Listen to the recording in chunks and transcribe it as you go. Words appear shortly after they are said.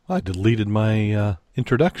I deleted my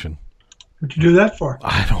introduction. What'd you do that for?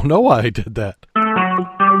 I don't know why I did that.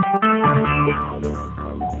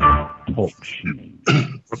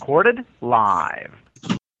 Recorded live.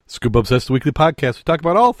 Scuba Obsessed, the weekly podcast. We talk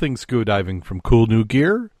about all things scuba diving, from cool new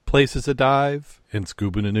gear, places to dive, and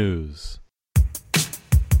scuba news.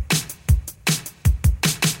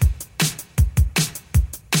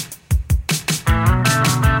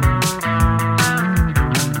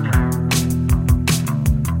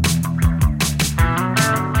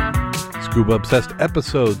 Scuba Obsessed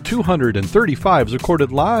episode 235 is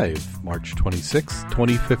recorded live March 26,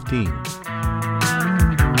 2015.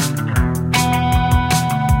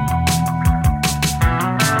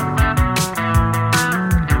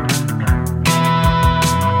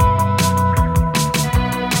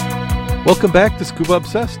 Welcome back to Scuba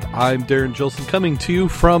Obsessed. I'm Darren Gilson, coming to you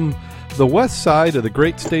from the west side of the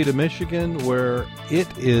great state of Michigan, where it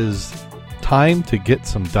is time to get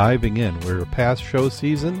some diving in. We're past show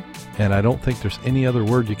season, and I don't think there's any other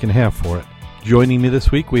word you can have for it. Joining me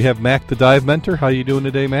this week, we have Mac the Dive Mentor. How you doing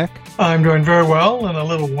today, Mac? I'm doing very well and a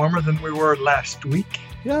little warmer than we were last week.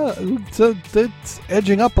 Yeah, it's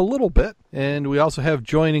edging up a little bit. And we also have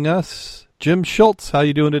joining us Jim Schultz. How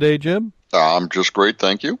you doing today, Jim? I'm just great,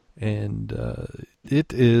 thank you. And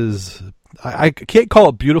it is, I can't call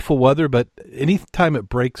it beautiful weather, but anytime it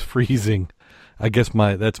breaks freezing, I guess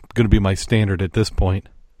that's going to be my standard at this point.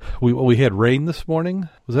 We had rain this morning.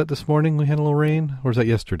 Was that this morning we had a little rain? Or was that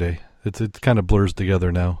yesterday? It kind of blurs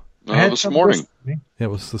together now. This morning. Yeah, it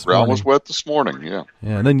was this Ground morning. was wet this morning, yeah.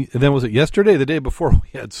 Yeah, and then was it yesterday? The day before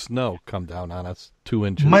we had snow come down on us, 2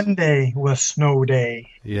 inches. Monday was snow day.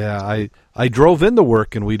 Yeah, I drove into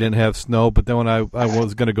work and we didn't have snow, but then when I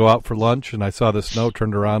was going to go out for lunch and I saw the snow,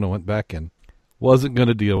 turned around and went back in. Wasn't going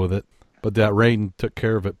to deal with it, but that rain took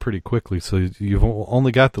care of it pretty quickly. So you've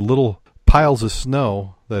only got the little piles of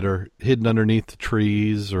snow that are hidden underneath the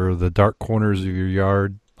trees or the dark corners of your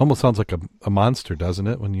yard. Almost sounds like a monster, doesn't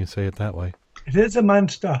it, when you say it that way? It is a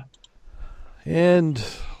monster. And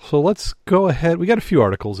so let's go ahead. We got a few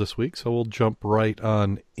articles this week, so we'll jump right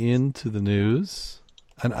on into the news.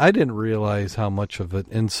 And I didn't realize how much of an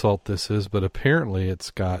insult this is, but apparently it's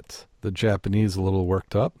got the Japanese a little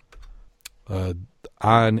worked up.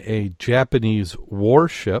 On a Japanese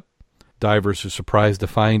warship, divers are surprised to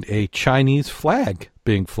find a Chinese flag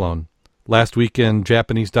being flown. Last weekend,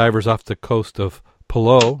 Japanese divers off the coast of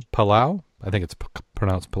Palau, I think it's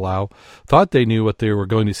pronounced Palau, thought they knew what they were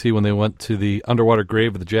going to see when they went to the underwater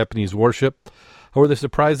grave of the Japanese warship. However, they're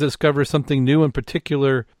surprised to discover something new, in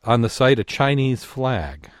particular on the site, a Chinese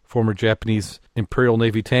flag. Former Japanese Imperial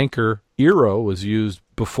Navy tanker Iro was used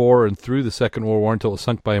before and through the Second World War until it was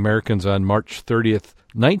sunk by Americans on March 30th,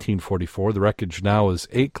 1944. The wreckage now is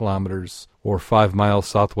 8 kilometers or 5 miles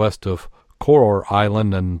southwest of Koror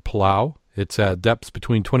Island and Palau. It's at depths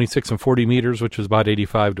between 26 and 40 meters, which is about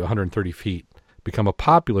 85 to 130 feet. Become a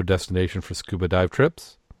popular destination for scuba dive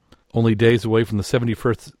trips. Only days away from the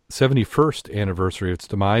 71st anniversary of its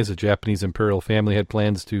demise, the Japanese imperial family had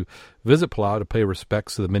plans to visit Palau to pay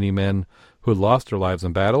respects to the many men who had lost their lives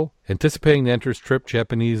in battle. Anticipating the Enter's trip,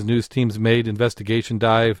 Japanese news teams made investigation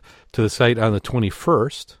dive to the site on the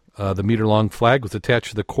 21st. The meter-long flag was attached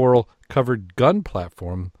to the coral-covered gun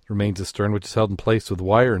platform that remains astern, which is held in place with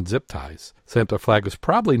wire and zip ties. Setting up the flag was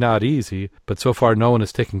probably not easy, but so far no one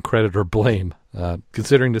has taken credit or blame.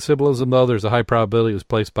 Considering the symbolism, though, there's a high probability it was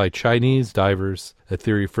placed by Chinese divers, a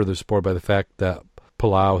theory further supported by the fact that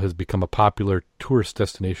Palau has become a popular tourist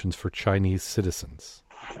destination for Chinese citizens.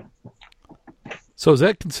 So is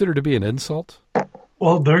that considered to be an insult?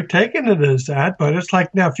 Well, they're taking it as that, but it's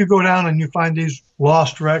like now if you go down and you find these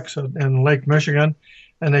lost wrecks in Lake Michigan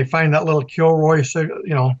and they find that little Kilroy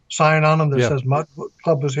sign on them that says Mud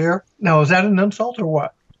Club is here. Now, is that an insult or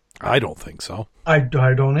what? I don't think so. I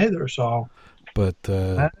don't either, so. But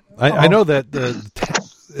I know that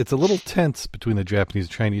it's a little tense between the Japanese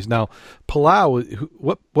and Chinese. Now, Palau,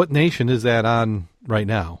 what nation is that on right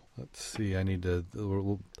now? Let's see. I need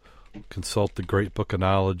to consult the Great Book of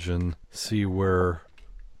Knowledge and see where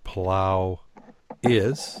Palau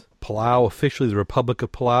is. Palau, officially the Republic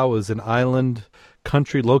of Palau, is an island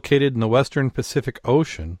country located in the western Pacific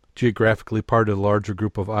Ocean, geographically part of the larger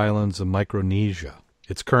group of islands of Micronesia.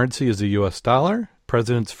 Its currency is the U.S. dollar.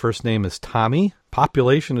 President's first name is Tommy.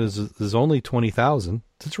 Population is only 20,000.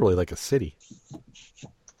 It's really like a city.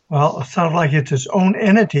 Well, it sounds like it's its own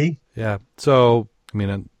entity. Yeah. So, I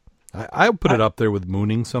mean, I would put it up there with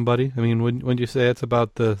mooning somebody. I mean, wouldn't you say it's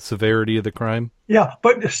about the severity of the crime? Yeah,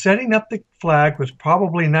 but setting up the flag was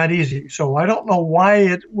probably not easy. So I don't know why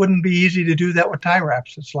it wouldn't be easy to do that with tie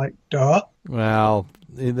wraps. It's like, duh. Well,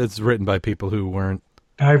 it's written by people who weren't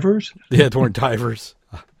Divers? Yeah, they weren't divers.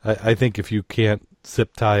 I think if you can't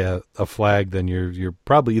zip tie a flag, then you're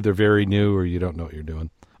probably either very new or you don't know what you're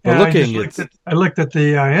doing. But yeah, I looked at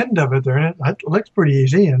the end of it there, and it looks pretty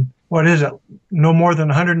easy. And what is it? No more than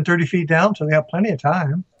 130 feet down, so they have plenty of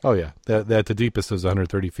time. Oh, yeah. That the deepest is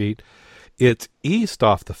 130 feet. It's east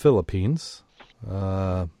off the Philippines,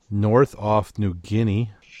 north off New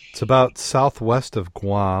Guinea. It's about southwest of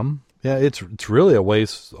Guam. Yeah, it's really a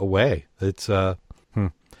ways away. It's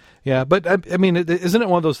yeah, but I mean, isn't it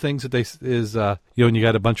one of those things that when you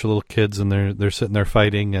got a bunch of little kids and they're sitting there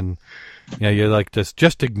fighting, and you're like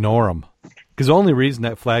just ignore them, because the only reason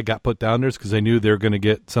that flag got put down there is because they knew they were going to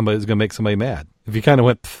get somebody who's going to make somebody mad. If you kind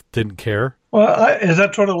of didn't care. Well, is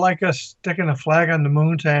that sort of like us sticking a flag on the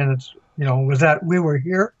moon, saying it's was that we were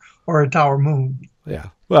here, or it's our moon? Yeah.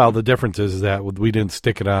 Well, the difference is that we didn't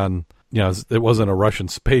stick it on. It wasn't a Russian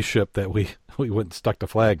spaceship that we went and stuck the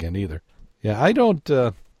flag in either. Yeah, I don't.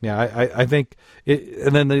 I think it,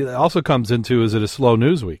 and then it also comes into, is it a slow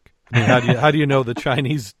news week? I mean, how do you know the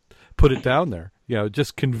Chinese put it down there?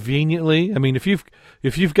 Just conveniently. I mean, if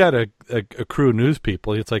you've got a crew of news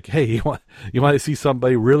people, it's like, hey, you want to see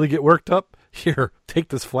somebody really get worked up? Here, take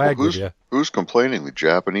this flag with you. Who's complaining? The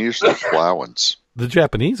Japanese or the Palauans? The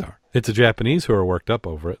Japanese are. It's the Japanese who are worked up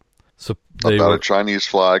over it. So about a Chinese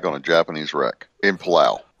flag on a Japanese wreck in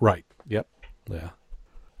Palau. Right. Yep.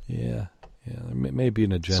 Yeah. There may be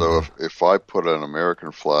an agenda. So if I put an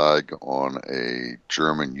American flag on a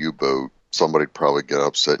German U-boat, somebody'd probably get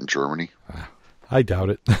upset in Germany. I doubt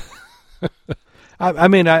it.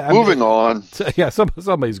 Moving on. Yeah,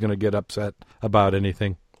 somebody's going to get upset about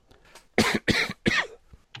anything.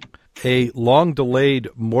 A long-delayed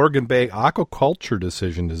Morgan Bay aquaculture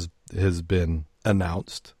decision has been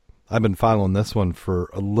announced. I've been following this one for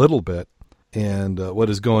a little bit, and what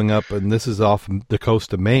is going up, and this is off the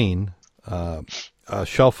coast of Maine.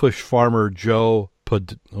 Shellfish farmer Joe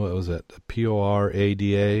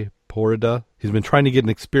Porada. He's been trying to get an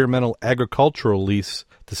experimental agricultural lease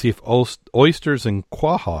to see if oysters and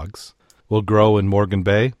quahogs will grow in Morgan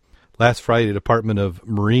Bay. Last Friday, the Department of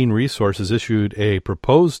Marine Resources issued a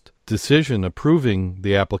proposed decision approving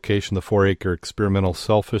the application of the 4-acre experimental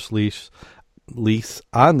shellfish lease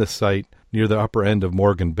on the site near the upper end of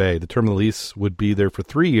Morgan Bay. The term of the lease would be there for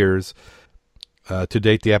 3 years. To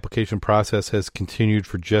date, the application process has continued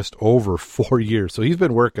for just over 4 years. So he's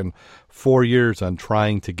been working 4 years on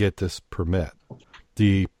trying to get this permit.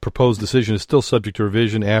 The proposed decision is still subject to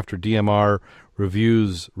revision after DMR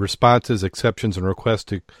reviews responses, exceptions, and requests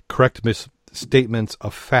to correct misstatements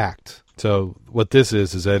of fact. So what this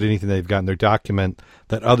is that anything they've got in their document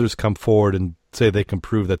that others come forward and say they can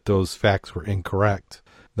prove that those facts were incorrect,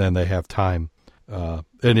 then they have time.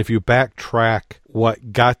 And if you backtrack,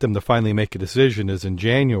 what got them to finally make a decision is in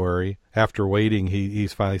January, after waiting,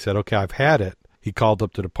 he's finally said, okay, I've had it. He called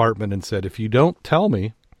up the department and said, if you don't tell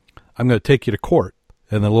me, I'm going to take you to court.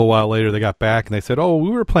 And then a little while later, they got back and they said, oh, we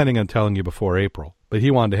were planning on telling you before April. But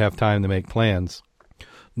he wanted to have time to make plans.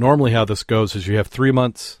 Normally how this goes is you have 3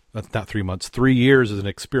 months, not 3 months, 3 years as an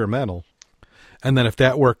experimental. And then if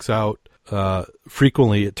that works out,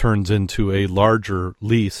 frequently it turns into a larger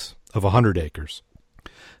lease of 100 acres.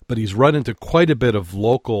 But he's run into quite a bit of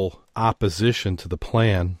local opposition to the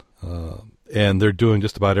plan, and they're doing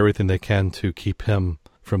just about everything they can to keep him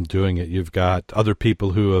from doing it. You've got other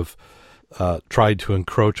people who have tried to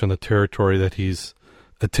encroach on the territory that he's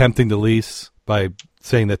attempting to lease by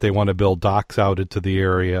saying that they want to build docks out into the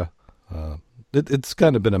area. It's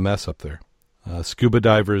kind of been a mess up there. Scuba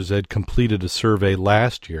divers had completed a survey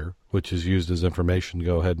last year, which is used as information to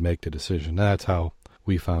go ahead and make the decision. That's how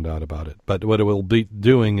we found out about it. But what it will be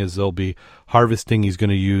doing is they'll be harvesting. He's going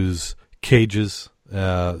to use cages.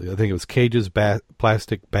 I think it was cages,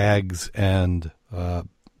 plastic bags, and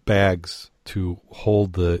bags to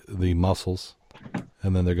hold the mussels.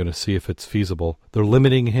 And then they're going to see if it's feasible. They're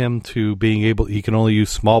limiting him to being able, he can only use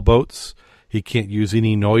small boats. He can't use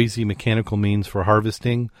any noisy mechanical means for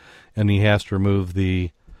harvesting. And he has to remove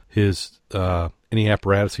his any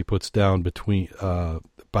apparatus he puts down between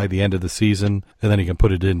by the end of the season, and then he can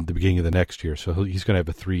put it in at the beginning of the next year. So he's going to have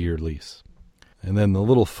a 3-year lease. And then the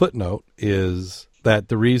little footnote is that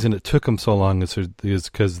the reason it took them so long is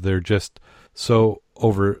because they're just so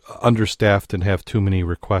understaffed and have too many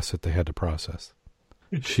requests that they had to process.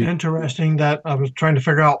 It's interesting that I was trying to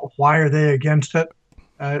figure out why are they against it.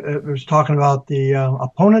 It was talking about the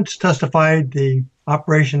opponents testified the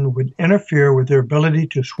operation would interfere with their ability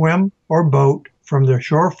to swim or boat from their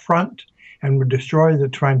shore front and would destroy the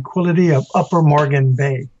tranquility of Upper Morgan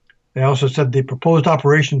Bay. They also said the proposed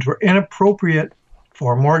operations were inappropriate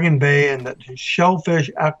for Morgan Bay and that shellfish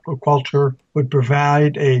aquaculture would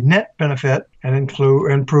provide a net benefit and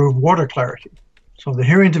improve water clarity. So the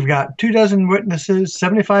hearings have got 24 witnesses,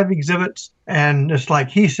 75 exhibits, and it's like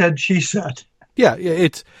he said, she said. Yeah,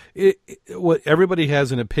 what everybody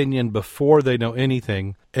has an opinion before they know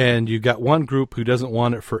anything, and you've got one group who doesn't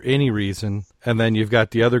want it for any reason, and then you've got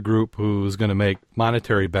the other group who's going to make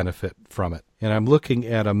monetary benefit from it. And I'm looking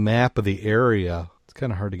at a map of the area. It's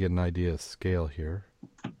kind of hard to get an idea of scale here.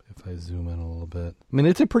 If I zoom in a little bit, I mean,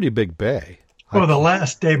 it's a pretty big bay. Well, the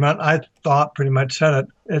last statement I thought pretty much said it.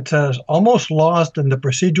 It says, almost lost in the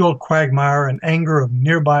procedural quagmire and anger of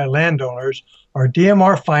nearby landowners are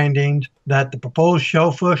DMR findings that the proposed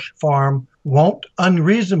shellfish farm won't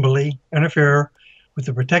unreasonably interfere with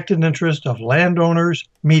the protected interest of landowners,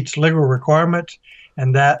 meets legal requirements,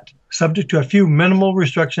 and that, subject to a few minimal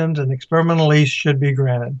restrictions, an experimental lease should be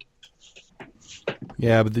granted.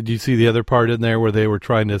 Yeah, but did you see the other part in there where they were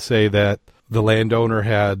trying to say that the landowner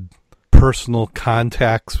had personal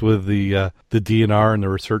contacts with the DNR and the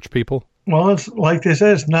research people? Well, it's like they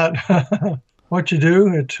say, it's not what you do,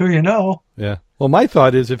 it's who you know. Yeah. Well, my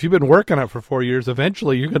thought is if you've been working on it for 4 years,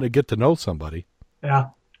 eventually you're going to get to know somebody. Yeah.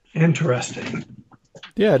 Interesting.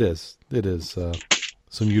 Yeah, it is. It is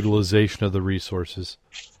some utilization of the resources.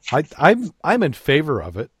 I'm in favor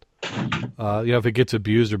of it. If it gets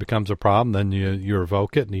abused or becomes a problem, then you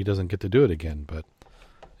revoke it and he doesn't get to do it again. But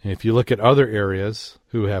if you look at other areas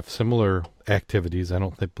who have similar activities, I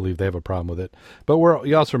don't believe they have a problem with it. But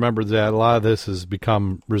you also remember that a lot of this has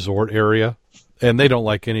become resort area, and they don't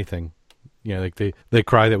like anything. You know, like they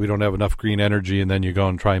cry that we don't have enough green energy, and then you go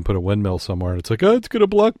and try and put a windmill somewhere, and it's like, oh, it's going to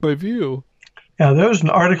block my view. Yeah, there was an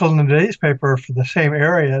article in today's paper for the same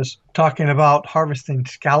areas talking about harvesting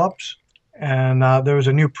scallops, and there was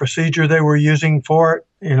a new procedure they were using for it.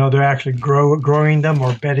 You know, they're actually growing them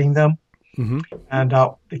or bedding them. Mm-hmm. And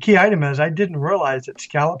the key item is I didn't realize that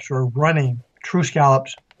scallops were running, true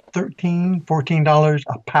scallops, $13, $14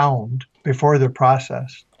 a pound before they're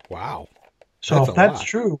processed. Wow. So if that's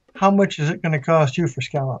true, how much is it going to cost you for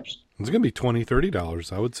scallops? It's going to be $20,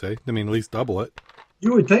 $30, I would say. I mean, at least double it.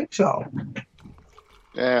 You would think so.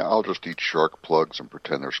 Yeah, I'll just eat shark plugs and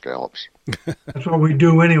pretend they're scallops. That's what we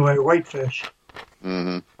do anyway, whitefish.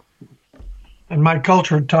 Mm-hmm. And my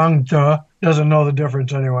cultured tongue doesn't know the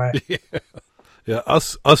difference anyway. Yeah,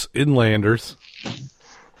 us inlanders.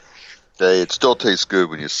 Hey, it still tastes good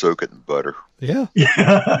when you soak it in butter. Yeah.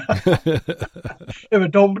 Yeah. If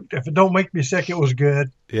it don't make me sick, it was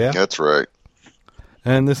good. Yeah. That's right.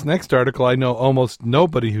 And this next article, I know almost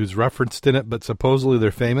nobody who's referenced in it, but supposedly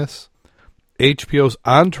they're famous. HBO's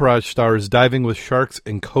Entourage stars diving with sharks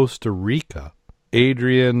in Costa Rica.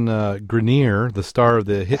 Adrian Grenier, the star of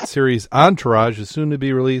the hit series Entourage, is soon to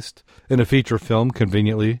be released in a feature film,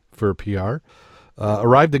 conveniently for PR,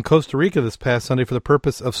 arrived in Costa Rica this past Sunday for the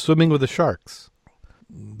purpose of swimming with the sharks.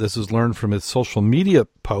 This was learned from his social media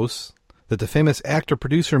posts that the famous actor,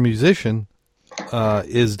 producer, musician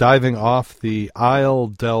is diving off the Isle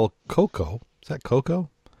del Coco. Is that Coco?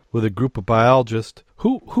 With a group of biologists.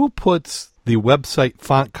 Who puts the website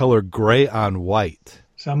font color gray on white?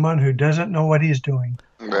 Someone who doesn't know what he's doing.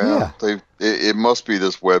 Well, yeah. It must be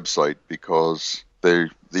this website because the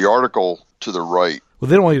article to the right. Well,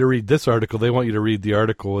 they don't want you to read this article. They want you to read the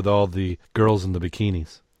article with all the girls in the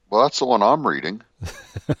bikinis. Well, that's the one I'm reading.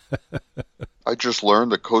 I just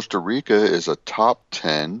learned that Costa Rica is a top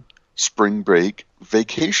 10 spring break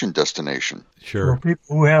vacation destination. Sure. For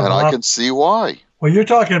people who have I can see why. Well, you're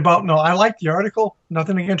talking about, no, I like the article,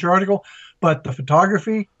 nothing against your article, but the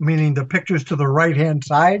photography, meaning the pictures to the right-hand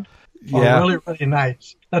side, are really, really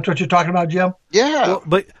nice. That's what you're talking about, Jim? Yeah.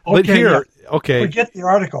 Well, but here, okay. Forget the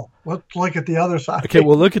article. Let's look at the other side. Okay,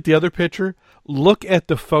 well, look at the other picture. Look at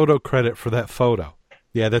the photo credit for that photo.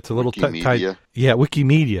 Yeah, that's a little tight. Yeah,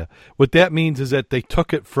 Wikimedia. What that means is that they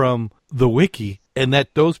took it from the wiki and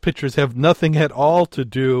that those pictures have nothing at all to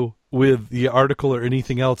do with the article or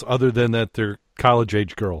anything else other than that they're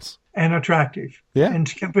college-age girls. And attractive. Yeah. And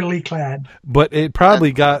skimpily clad. But it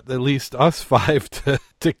probably got at least us five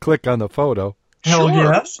to click on the photo. Hell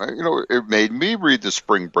yes. You know, it made me read the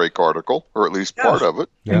spring break article, or at least part of it.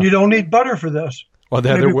 Yeah. And you don't need butter for this. Well,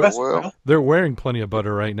 they're wearing plenty of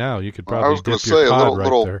butter right now. You could probably dip your cod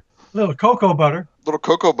right there. Little cocoa butter. Little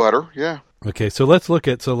cocoa butter, yeah. Okay, so let's look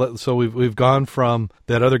at so we've gone from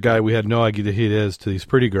that other guy we had no idea who he is to these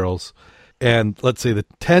pretty girls, and let's say the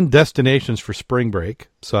 10 destinations for spring break.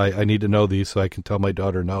 So I need to know these so I can tell my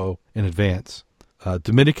daughter no in advance.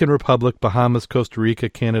 Dominican Republic, Bahamas, Costa Rica,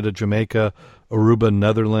 Canada, Jamaica, Aruba,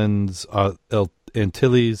 Netherlands,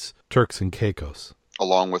 Antilles, Turks and Caicos.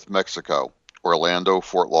 Along with Mexico. Orlando,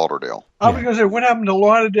 Fort Lauderdale. I was going to say, what happened to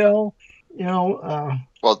Lauderdale? You know,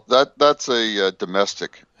 Well, that's a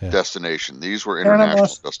domestic destination. These were international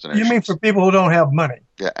destinations. You mean for people who don't have money?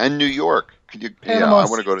 Yeah, and New York. I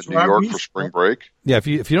want to go to New York for spring break. Yeah, if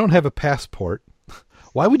you don't have a passport,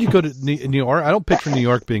 why would you go to New York? I don't picture New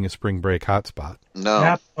York being a spring break hotspot. No,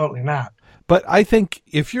 absolutely not. But I think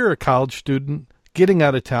if you're a college student, getting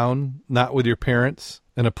out of town, not with your parents,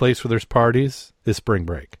 in a place where there's parties, is spring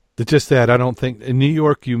break. It's just that I don't think in New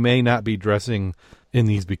York you may not be dressing in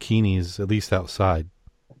these bikinis, at least outside.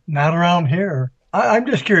 Not around here. I'm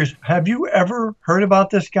just curious. Have you ever heard about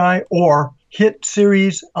this guy or hit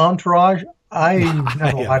series Entourage? I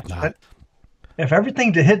never watched it. If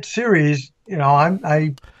everything's a hit series, you know,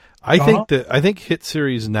 I think hit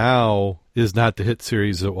series now is not the hit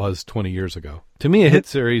series it was 20 years ago. To me, a hit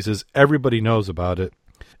series is everybody knows about it,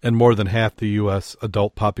 and more than half the U.S.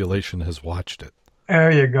 adult population has watched it.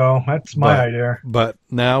 There you go. That's my idea. But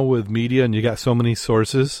now with media and you got so many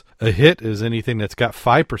sources, a hit is anything that's got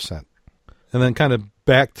 5%. And then kind of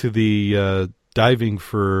back to the diving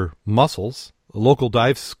for mussels. A local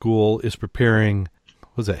dive school is preparing,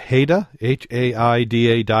 HAIDA?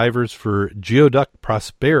 H-A-I-D-A divers for geoduck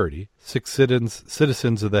prosperity. 6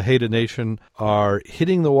 citizens of the Haida Nation are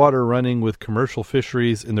hitting the water running with commercial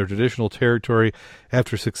fisheries in their traditional territory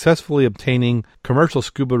after successfully obtaining commercial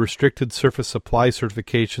scuba restricted surface supply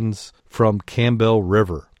certifications from Campbell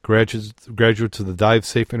River. Graduates of the Dive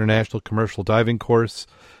Safe International Commercial Diving Course,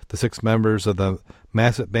 the 6 members of the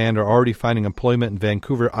Masset Band are already finding employment in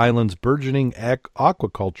Vancouver Island's burgeoning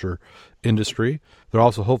aquaculture industry. They're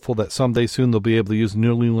also hopeful that someday soon they'll be able to use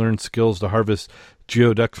newly learned skills to harvest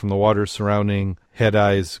geoducks from the waters surrounding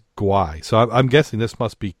Head-Eyes Gwaii. So I'm guessing this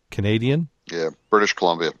must be Canadian? Yeah, British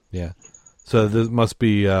Columbia. Yeah. So there must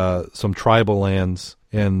be some tribal lands,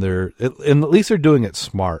 and at least they're doing it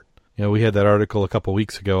smart. You know, we had that article a couple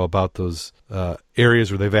weeks ago about those areas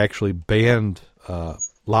where they've actually banned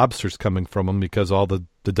lobsters coming from them because all the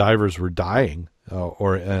divers were dying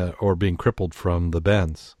or being crippled from the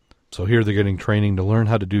bends. So here they're getting training to learn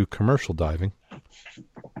how to do commercial diving.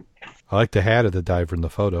 I like the hat of the diver in the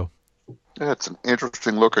photo. Yeah, it's an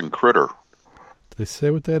interesting looking critter. Did they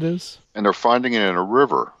say what that is? And they're finding it in a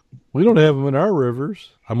river. We don't have them in our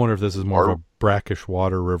rivers. I wonder if this is more of a brackish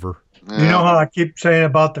water river. Yeah. You know how I keep saying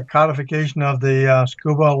about the codification of the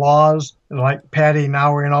scuba laws, like Patty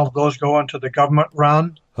Nowry and all of those go into the government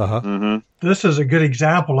run? Uh-huh. Mm-hmm. This is a good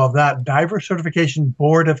example of that. Diver Certification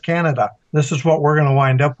Board of Canada. This is what we're going to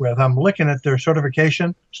wind up with. I'm looking at their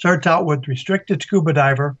certification. Starts out with restricted scuba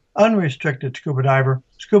diver, unrestricted scuba diver,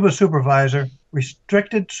 scuba supervisor,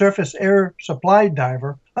 restricted surface air supply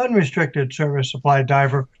diver, unrestricted surface supply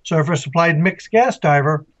diver, surface supplied mixed gas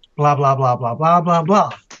diver, blah, blah, blah, blah, blah, blah,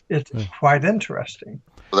 blah. It's quite interesting.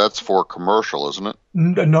 That's for commercial, isn't it?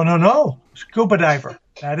 No. Scuba diver.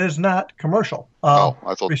 That is not commercial. I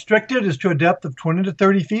thought restricted is to a depth of 20 to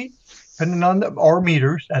 30 feet, depending on or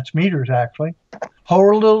meters. That's meters, actually.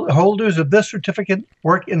 Holders of this certificate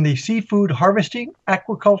work in the seafood harvesting,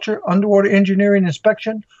 aquaculture, underwater engineering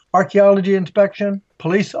inspection, archaeology inspection,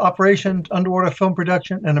 police operations, underwater film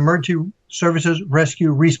production, and emergency services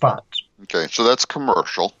rescue response. Okay, so that's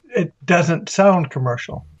commercial. It doesn't sound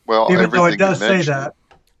commercial. Well, even though it does say that.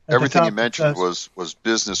 Everything you mentioned was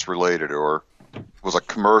business related or was a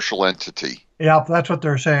commercial entity. Yeah, that's what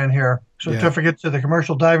they're saying here. Certificates of the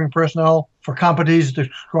commercial diving personnel for competencies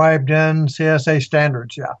described in CSA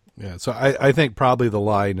standards. Yeah. So I think probably the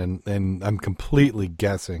line, and I'm completely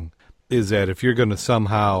guessing, is that if you're going to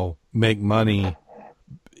somehow make money,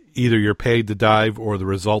 either you're paid to dive or the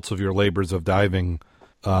results of your labors of diving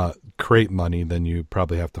create money, then you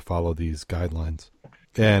probably have to follow these guidelines.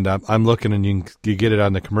 And I'm looking, and you get it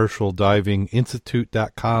on the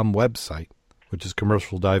commercialdivinginstitute.com website, which is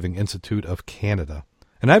Commercial Diving Institute of Canada.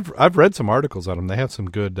 And I've read some articles on them. They have some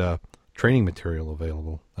good training material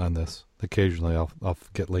available on this. Occasionally I'll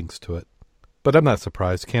get links to it. But I'm not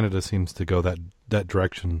surprised. Canada seems to go that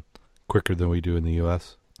direction quicker than we do in the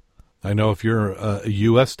U.S. I know if you're a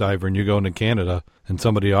U.S. diver and you go into Canada and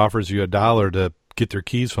somebody offers you $1 to get their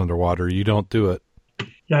keys from underwater, you don't do it.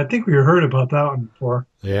 Yeah, I think we heard about that one before.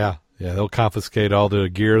 Yeah, they'll confiscate all the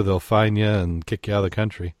gear, they'll fine you, and kick you out of the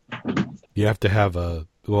country. You have to have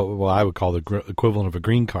what I would call the equivalent of a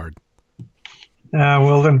green card.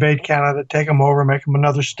 We'll invade Canada, take them over, make them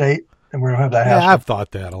another state, and we don't have that hassle. Yeah, I've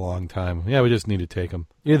thought that a long time. Yeah, we just need to take them.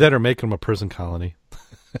 Either that or make them a prison colony.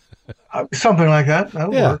 Something like that.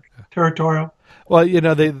 That'll work. Territorial. Well,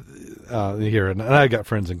 they here, and I got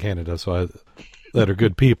friends in Canada, that are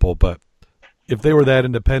good people, but if they were that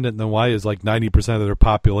independent, then why is like 90% of their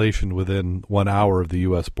population within 1 hour of the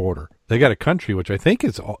U.S. border? They got a country, which I think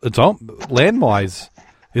it's all land-wise.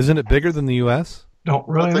 Isn't it bigger than the U.S.? Don't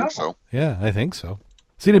really I know. think so. Yeah, I think so.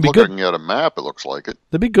 See, it'd be good. Looking at a map, it looks like it.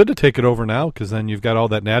 It'd be good to take it over now, because then you've got all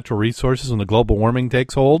that natural resources when the global warming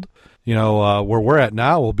takes hold. You know, where we're at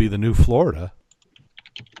now will be the new Florida.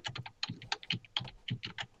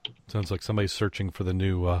 Sounds like somebody's searching for the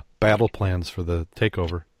new battle plans for the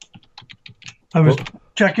takeover. I was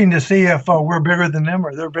checking to see if we're bigger than them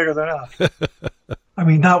or they're bigger than us. I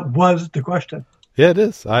mean, that was the question. Yeah, it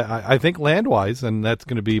is. I think land-wise, and that's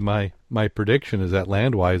going to be my prediction, is that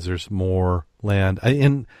land-wise there's more land.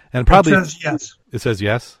 And probably... It says yes. It says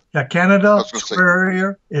yes? Yeah, Canada square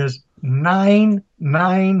area is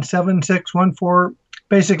 9,97614,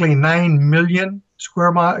 basically 9 million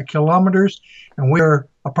square kilometers, and we're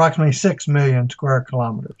approximately 6 million square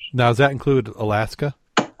kilometers. Now, does that include Alaska?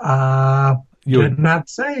 Did not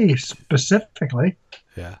say specifically.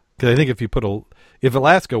 Yeah, because I think if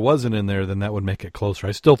Alaska wasn't in there, then that would make it closer.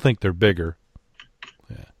 I still think they're bigger.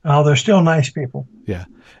 Yeah. Oh, they're still nice people. Yeah,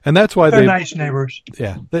 and that's why they're nice neighbors.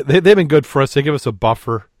 Yeah, they've been good for us. They give us a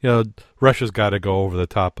buffer. You know, Russia's got to go over the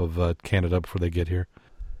top of Canada before they get here.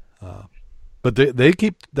 But they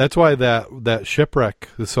keep. That's why that shipwreck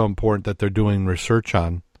is so important that they're doing research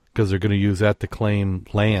on, because they're going to use that to claim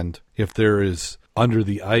land. If there is under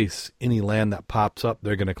the ice any land that pops up,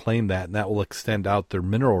 they're going to claim that, and that will extend out their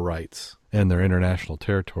mineral rights and their international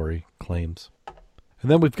territory claims.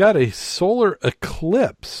 And then we've got a solar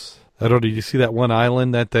eclipse. I don't know, did you see that one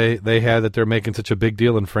island that they had that they're making such a big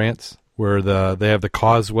deal in France, where they have the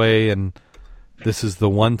causeway, and this is the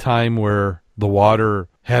one time where the water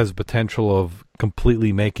has potential of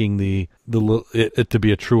completely making it to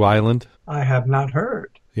be a true island? I have not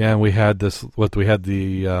heard. Yeah, and we had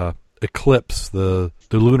the eclipse, the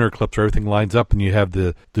lunar eclipse, where everything lines up and you have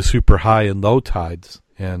the super high and low tides.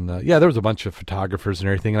 And there was a bunch of photographers and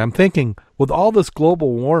everything. And I'm thinking, with all this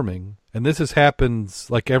global warming, and this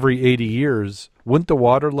happens like every 80 years, wouldn't the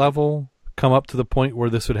water level come up to the point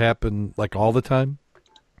where this would happen like all the time?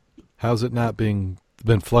 How's it not been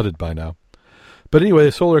flooded by now? But anyway,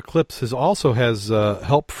 the solar eclipse has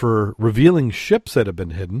help for revealing ships that have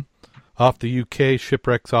been hidden. Off the UK,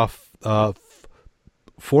 shipwrecks off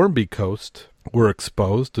Formby coast were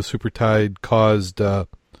exposed. The super tide caused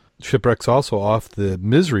shipwrecks also off the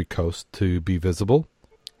Misery coast to be visible.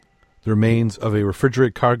 The remains of a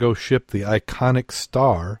refrigerated cargo ship, the Iconic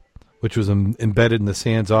Star, which was embedded in the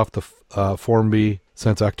sands off the Formby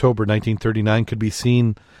since October 1939, could be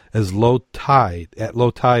seen as low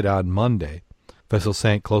tide on Monday. Vessel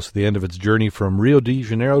sank close to the end of its journey from Rio de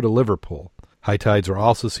Janeiro to Liverpool. High tides were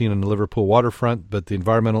also seen on the Liverpool waterfront, but the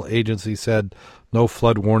environmental agency said no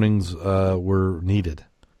flood warnings were needed.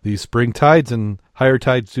 These spring tides and higher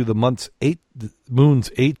tides do the moon's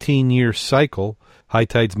 18-year cycle. High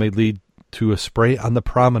tides may lead to a spray on the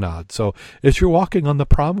promenade. So if you're walking on the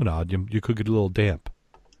promenade, you could get a little damp.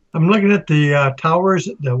 I'm looking at the towers,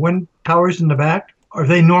 the wind towers in the back. Are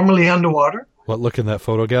they normally underwater? What, look in that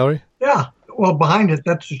photo gallery? Yeah. Well, behind it,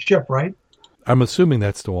 that's the ship, right? I'm assuming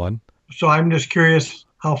that's the one. So I'm just curious,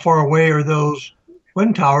 how far away are those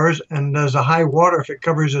wind towers? And does the high water, if it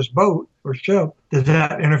covers this boat or ship, does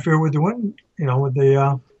that interfere with the wind, with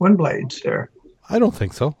the wind blades there? I don't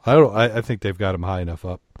think so. I think they've got them high enough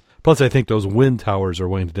up. Plus, I think those wind towers are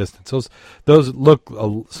way in the distance. Those look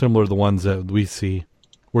similar to the ones that we see,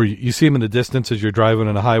 where you see them in the distance as you're driving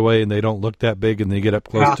on a highway, and they don't look that big, and then you get up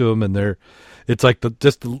close to them, and it's like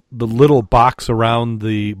the little box around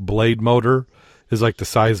the blade motor is like the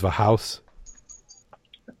size of a house.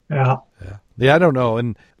 Yeah. Yeah, I don't know.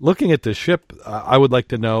 And looking at the ship, I would like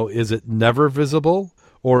to know, is it never visible,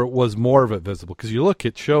 or was more of it visible? Because you look,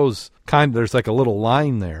 it shows there's like a little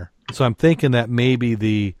line there. So I'm thinking that maybe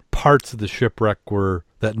the parts of the shipwreck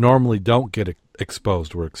that normally don't get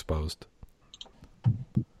exposed were exposed.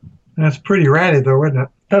 That's pretty ratty, though, isn't it?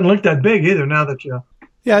 Doesn't look that big either. Now that you.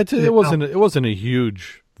 Yeah, it wasn't a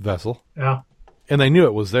huge vessel. Yeah. And they knew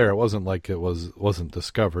it was there. It wasn't like it wasn't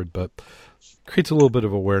discovered, but creates a little bit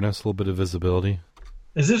of awareness, a little bit of visibility.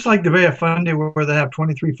 Is this like the Bay of Fundy where they have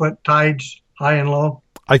 23-foot tides, high and low?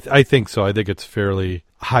 I think so. I think it's fairly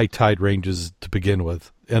high tide ranges to begin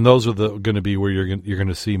with, and those are going to be where you're going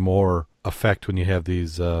to see more effect when you have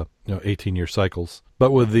these 18-year cycles.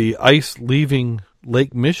 But with the ice leaving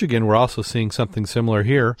Lake Michigan, we're also seeing something similar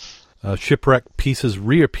here. Shipwreck pieces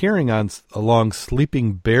reappearing along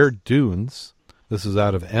Sleeping Bear Dunes. This is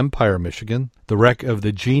out of Empire, Michigan. The wreck of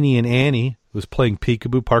the Jeannie and Annie was playing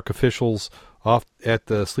peekaboo. Park officials off at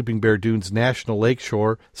the Sleeping Bear Dunes National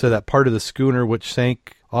Lakeshore said that part of the schooner, which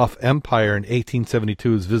sank off Empire in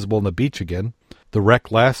 1872, is visible on the beach again. The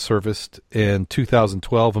wreck last serviced in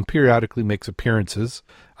 2012 and periodically makes appearances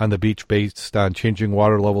on the beach based on changing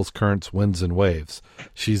water levels, currents, winds, and waves.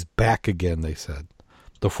 She's back again, they said.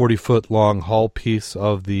 The 40-foot-long hull piece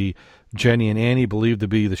of the Jenny and Annie, believed to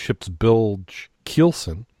be the ship's bilge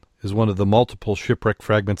keelson, is one of the multiple shipwreck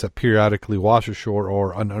fragments that periodically wash ashore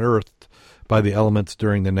or unearthed by the elements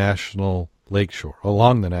during the National Lakeshore,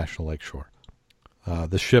 along the National Lakeshore.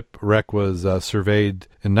 The shipwreck was surveyed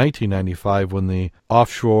in 1995 when the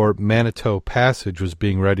offshore Manitou Passage was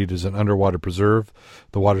being readied as an underwater preserve.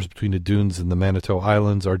 The waters between the dunes and the Manitou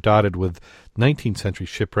Islands are dotted with 19th century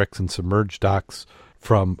shipwrecks and submerged docks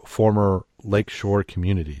from former lakeshore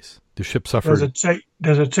communities. The ship suffered...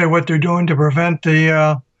 Does it say what they're doing to prevent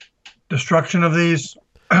the destruction of these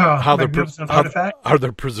magnificent artifacts? Are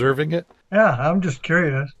they preserving it? Yeah, I'm just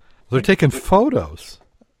curious. They're taking photos.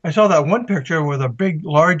 I saw that one picture with a big,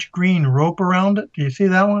 large green rope around it. Do you see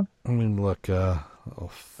that one? I mean, look.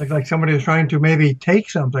 Like somebody was trying to maybe take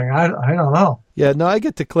something. I don't know. Yeah, no, I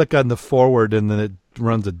get to click on the forward, and then it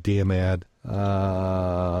runs a damn ad.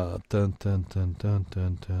 Dun, dun, dun, dun,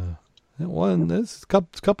 dun, dun. There's a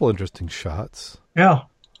couple interesting shots. Yeah.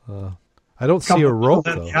 I don't see a rope,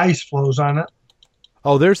 though. The ice flows on it.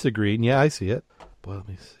 Oh, there's the green. Yeah, I see it. But let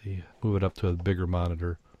me see. Move it up to a bigger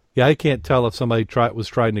monitor. Yeah, I can't tell if somebody was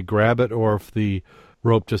trying to grab it or if the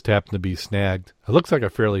rope just happened to be snagged. It looks like a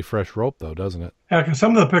fairly fresh rope, though, doesn't it? Yeah, because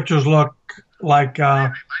some of the pictures look like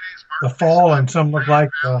the fall and some look like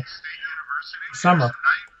summer.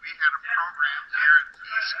 We had a program here at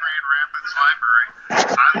East Grand Rapids Library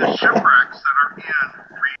on the shipwrecks that are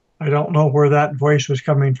in. I don't know where that voice was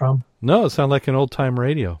coming from. No, it sounded like an old-time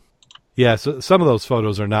radio. Yeah, so some of those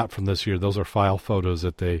photos are not from this year. Those are file photos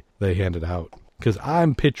that they handed out. Because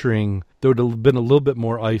I'm picturing there would have been a little bit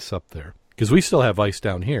more ice up there. Because we still have ice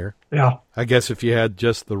down here. Yeah. I guess if you had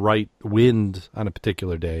just the right wind on a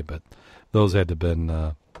particular day, but those had to have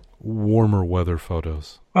been warmer weather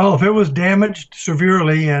photos. Well, if it was damaged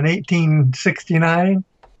severely in 1869,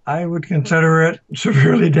 I would consider it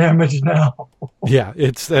severely damaged now. Yeah,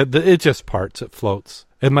 it's just parts. It floats.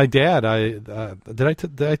 And my dad,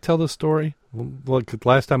 did I tell the story? Look,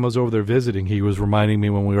 last time I was over there visiting, he was reminding me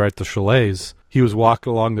when we were at the chalets. He was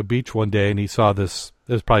walking along the beach one day, and he saw this.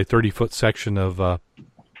 It was probably 30-foot section of a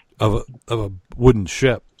wooden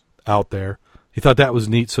ship out there. He thought that was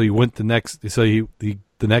neat, so he went the next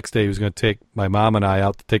day he was going to take my mom and I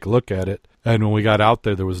out to take a look at it. And when we got out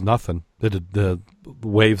there was nothing. The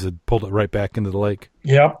waves had pulled it right back into the lake.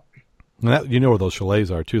 Yep. And you know where those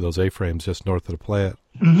chalets are, too, those A-frames just north of the plant.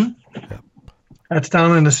 Mm-hmm. Yeah. That's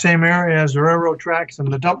down in the same area as the railroad tracks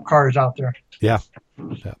and the dump cars out there. Yeah.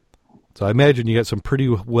 Yeah. So I imagine you got some pretty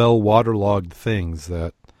well waterlogged things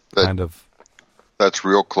That's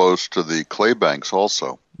real close to the clay banks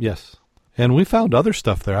also. Yes. And we found other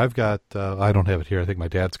stuff there. I've got, I don't have it here. I think my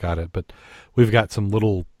dad's got it. But we've got some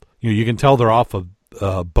little, you can tell they're off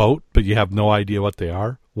a boat, but you have no idea what they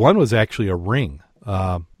are. One was actually a ring.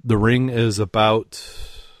 The ring is about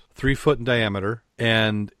 3 foot in diameter,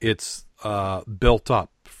 and it's built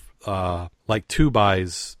up like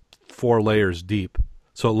 2x 4 layers deep.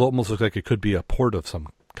 So it almost looks like it could be a port of some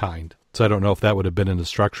kind. So I don't know if that would have been in the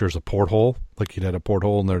structure as a porthole, like you'd had a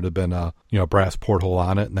porthole and there'd have been a brass porthole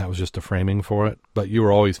on it, and that was just a framing for it. But you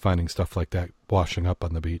were always finding stuff like that washing up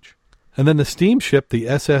on the beach. And then the steamship, the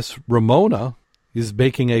SS Ramona, is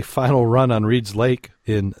making a final run on Reed's Lake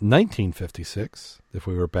in 1956, if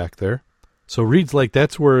we were back there. So Reed's Lake,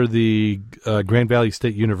 that's where the Grand Valley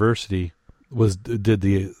State University did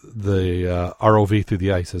the ROV through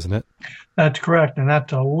the ice, isn't it? That's correct, and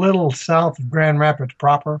that's a little south of Grand Rapids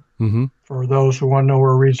proper. Mm-hmm. For those who want to know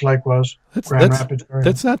where Reed's Lake was, Rapids area.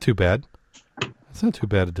 That's not too bad. That's not too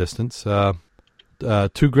bad a distance.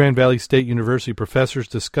 Two Grand Valley State University professors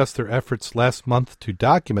discussed their efforts last month to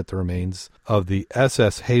document the remains of the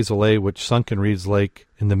SS Hazel A, which sunk in Reed's Lake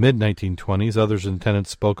in the mid-1920s. Others in attendance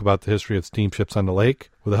spoke about the history of steamships on the lake.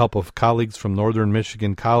 With the help of colleagues from Northern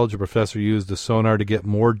Michigan College, a professor used a sonar to get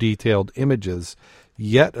more detailed images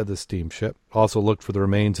yet of the steamship. Also looked for the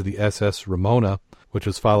remains of the SS Ramona, which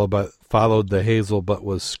was followed the Hazel, but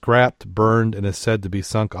was scrapped, burned, and is said to be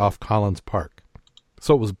sunk off Collins Park.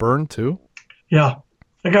 So it was burned too? Yeah.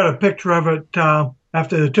 I got a picture of it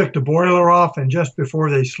after they took the boiler off and just before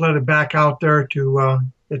they slid it back out there to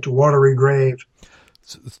its watery grave.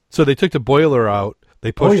 So they took the boiler out,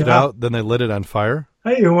 they pushed it out, then they lit it on fire?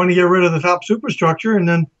 Hey, you want to get rid of the top superstructure and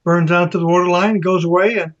then burns out to the waterline and goes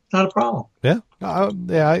away, and it's not a problem. Yeah.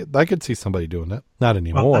 I could see somebody doing that. Not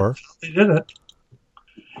anymore. Well, they did it.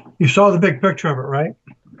 You saw the big picture of it, right?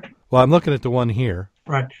 Well, I'm looking at the one here.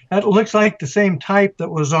 Right. That looks like the same type that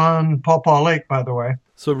was on Paw Paw Lake, by the way.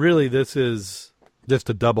 So really, this is just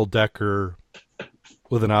a double-decker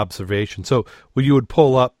with an observation. So when you would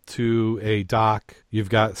pull up to a dock, you've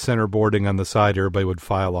got center boarding on the side. Everybody would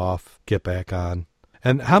file off, get back on.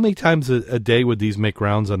 And how many times a day would these make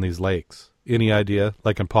rounds on these lakes? Any idea?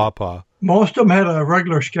 Like in Paw Paw? Most of them had a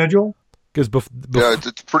regular schedule. Because yeah,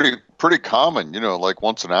 it's pretty common. Like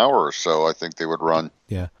once an hour or so, I think they would run.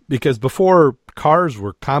 Yeah, because before cars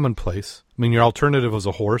were commonplace. I mean, your alternative was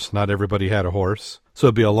a horse. Not everybody had a horse. So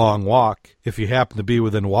it'd be a long walk. If you happened to be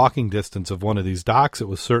within walking distance of one of these docks, it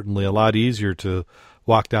was certainly a lot easier to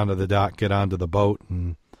walk down to the dock, get onto the boat,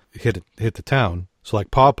 and hit the town. So like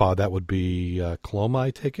Paw Paw, that would be Coloma,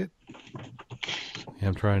 I take it? Yeah,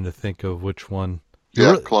 I'm trying to think of which one.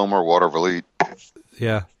 Yeah, Coloma or Watervliet.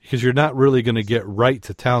 Yeah, because you're not really going to get right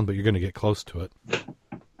to town, but you're going to get close to it.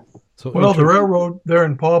 So well, the railroad there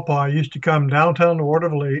in Paw Paw used to come downtown to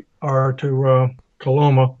Watervliet or to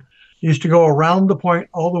Coloma. Used to go around the point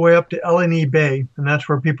all the way up to L&E Bay, and that's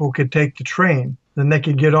where people could take the train. Then they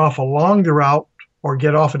could get off along the route or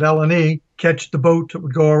get off at L&E, catch the boat that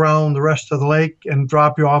would go around the rest of the lake and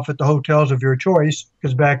drop you off at the hotels of your choice.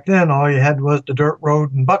 Because back then, all you had was the dirt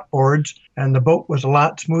road and buckboards, and the boat was a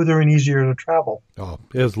lot smoother and easier to travel. Oh,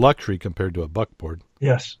 it was luxury compared to a buckboard.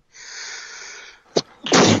 Yes.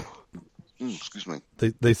 Excuse me.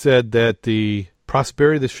 They said that the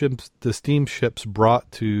prosperity the steamships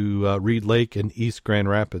brought to Reed Lake and East Grand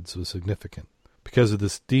Rapids was significant. Because of the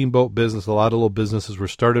steamboat business, a lot of little businesses were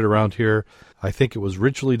started around here. I think it was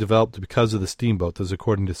originally developed because of the steamboat. This is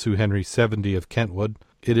according to Sue Henry 70 of Kentwood.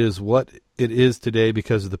 It is what it is today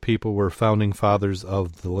because of the people were founding fathers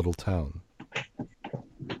of the little town.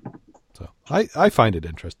 So I find it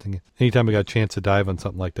interesting. Anytime I got a chance to dive on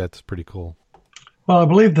something like that, it's pretty cool. Well, I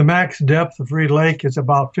believe the max depth of Reed Lake is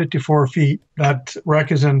about 54 feet. That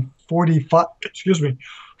wreck is in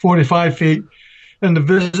 45 feet. And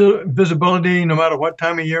the visibility, no matter what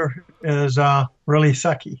time of year, is really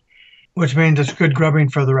sucky, which means it's good grubbing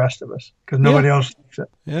for the rest of us because nobody else likes it.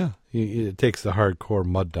 Yeah, it takes the hardcore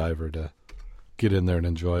mud diver to get in there and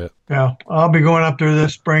enjoy it. Yeah, I'll be going up there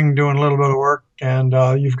this spring doing a little bit of work, and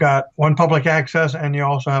you've got one public access, and you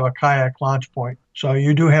also have a kayak launch point. So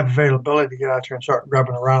you do have availability to get out there and start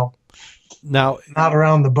grubbing around. Now, not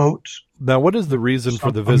around the boats. Now, what is the reason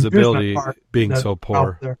for the visibility being so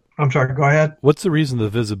poor? I'm sorry, go ahead. What's the reason the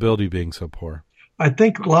visibility being so poor? I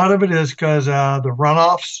think a lot of it is because the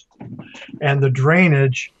runoffs and the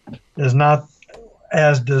drainage is not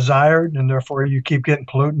as desired, and therefore you keep getting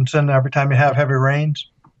pollutants in every time you have heavy rains.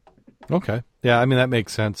 Okay. Yeah, I mean, that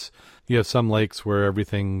makes sense. You have some lakes where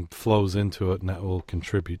everything flows into it, and that will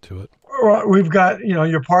contribute to it. We've got,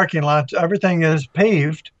 your parking lots, everything is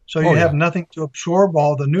paved, so you have nothing to absorb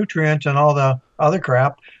all the nutrients and all the other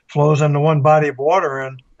crap flows into one body of water,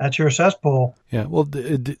 and that's your cesspool. Yeah, well,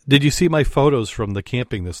 did you see my photos from the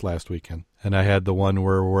camping this last weekend? And I had the one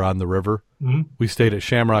where we're on the river. Mm-hmm. We stayed at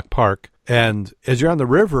Shamrock Park, and as you're on the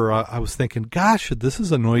river, I was thinking, gosh, this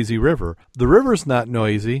is a noisy river. The river's not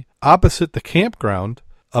noisy. Opposite the campground,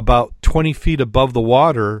 about 20 feet above the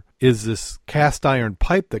water, is this cast iron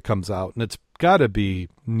pipe that comes out, and it's got to be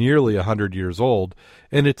nearly 100 years old,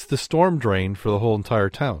 and it's the storm drain for the whole entire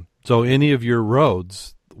town. So any of your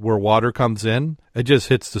roads where water comes in, it just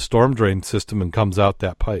hits the storm drain system and comes out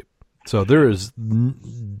that pipe. So there is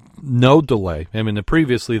no delay. I mean,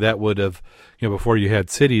 previously that would have, before you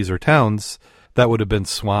had cities or towns, that would have been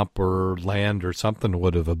swamp or land or something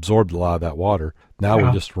would have absorbed a lot of that water. Now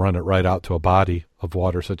we just run it right out to a body of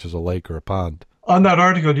water, such as a lake or a pond. On that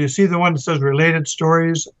article, do you see the one that says related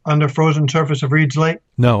stories on the frozen surface of Reed's Lake?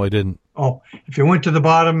 No, I didn't. Oh, if you went to the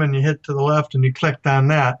bottom and you hit to the left and you clicked on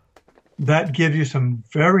that, that gives you some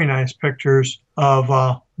very nice pictures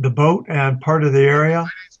of the boat and part of the area.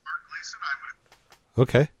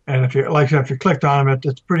 Okay. And if you clicked on it,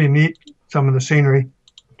 it's pretty neat, some of the scenery.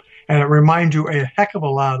 And it reminds you a heck of a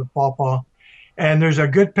lot of Paw Paw. And there's a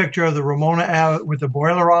good picture of the Ramona with the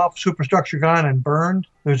boiler off, superstructure gone and burned.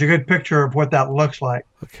 There's a good picture of what that looks like.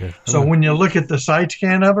 Okay. So when you look at the side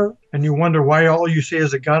scan of her and you wonder why all you see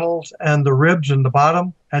is the gunnels and the ribs in the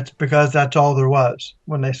bottom, that's because that's all there was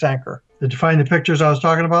when they sank her. Did you find the pictures I was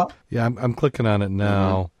talking about? Yeah, I'm clicking on it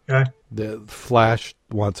now. Okay. The Flash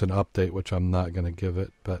wants an update, which I'm not going to give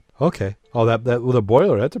it, but okay. Oh, that with a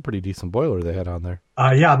boiler, that's a pretty decent boiler they had on there.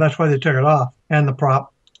 Yeah, that's why they took it off, and the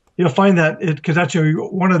prop. You'll find that because that's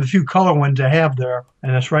one of the few color ones they have there,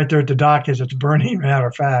 and it's right there at the dock as it's burning, matter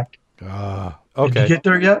of fact. Okay. Did you get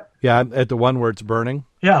there yet? Yeah, I'm at the one where it's burning.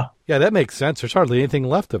 Yeah. Yeah, that makes sense. There's hardly anything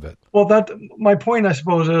left of it. Well, my point, I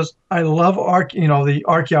suppose, is I love the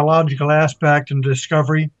archaeological aspect and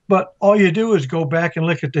discovery. But all you do is go back and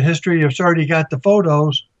look at the history. It's already got the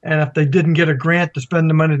photos, and if they didn't get a grant to spend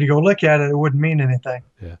the money to go look at it, it wouldn't mean anything.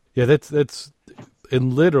 Yeah. That's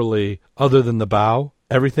and literally, other than the bow,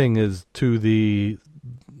 everything is to the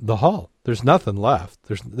hull. There's nothing left.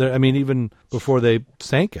 Even before they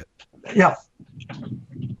sank it. Yeah.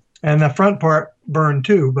 And the front part burned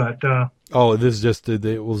too, but this is just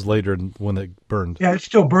it was later when it burned. Yeah, it's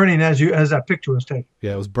still burning as that picture was taken.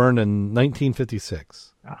 Yeah, it was burned in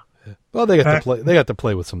 1956. Yeah. Well, they got to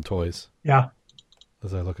play with some toys. Yeah.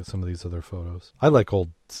 As I look at some of these other photos, I like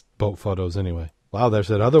old boat photos anyway. Wow, there's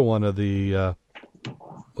that other one of the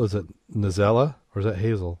was it Nizella or is that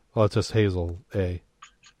Hazel? Oh, it's just Hazel A.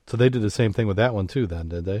 So they did the same thing with that one too, then,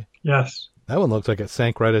 did they? Yes. That one looks like it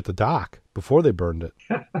sank right at the dock before they burned it.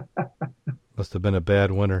 Must have been a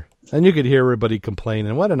bad winter. And you could hear everybody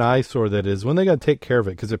complaining. What an eyesore that is when they got to take care of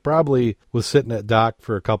it, because it probably was sitting at dock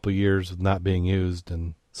for a couple of years not being used,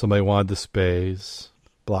 and somebody wanted the space,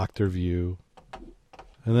 blocked their view.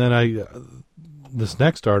 And then this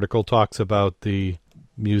next article talks about the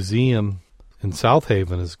museum in South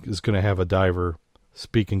Haven is going to have a diver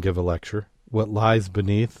speak and give a lecture. What Lies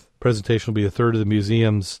Beneath. Presentation will be a third of the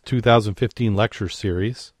museum's 2015 lecture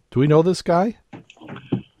series. Do we know this guy?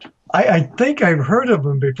 I think I've heard of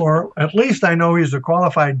him before. At least I know he's a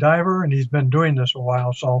qualified diver, and he's been doing this a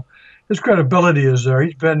while, so his credibility is there.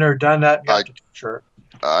 He's been there, done that, and got the t-shirt.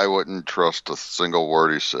 I wouldn't trust a single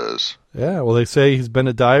word he says. Yeah, well, they say he's been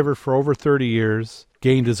a diver for over 30 years,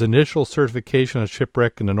 gained his initial certification on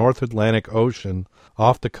shipwreck in the North Atlantic Ocean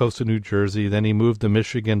off the coast of New Jersey. Then he moved to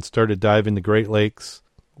Michigan, started diving the Great Lakes,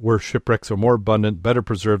 where shipwrecks are more abundant, better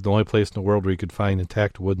preserved, the only place in the world where you could find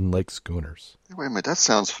intact wooden lake schooners. Wait a minute, that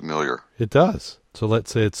sounds familiar. It does. So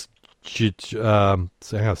let's say it's, I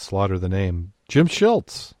gotta slaughter the name, Jim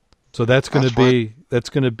Schultz. So that's going to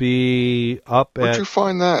be up Where'd you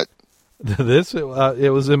find that?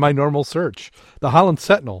 It was in my normal search. The Holland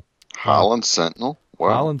Sentinel. Holland Sentinel?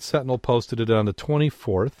 Wow. Holland Sentinel posted it on the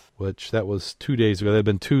 24th, which that was 2 days ago. That had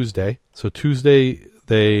been Tuesday. So Tuesday,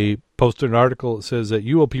 they posted an article that says that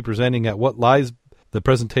you will be presenting at the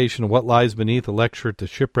presentation of What Lies Beneath, a lecture at the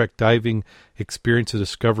Shipwreck Diving Experience and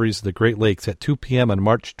Discoveries of the Great Lakes at 2 p.m. on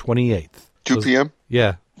March 28th. 2 p.m.?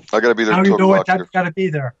 Yeah. I got to be there at 2 o'clock. How do you know what time you got to be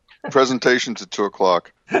there? Presentation's at 2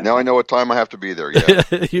 o'clock. Now I know what time I have to be there. Yeah.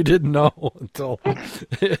 You didn't know until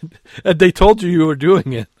they told you were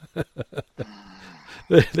doing it.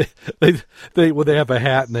 They have a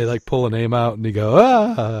hat and they like pull a name out and they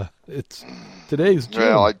go, it's today's June.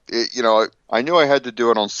 Well, I knew I had to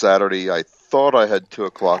do it on Saturday. I thought I had 2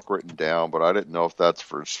 o'clock written down, but I didn't know if that's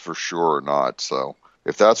for sure or not. So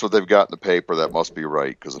if that's what they've got in the paper, that must be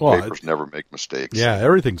right, because the papers never make mistakes. Yeah,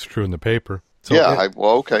 everything's true in the paper. So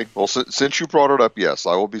okay. Well, since you brought it up, yes,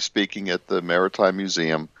 I will be speaking at the Maritime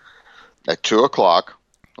Museum at 2 o'clock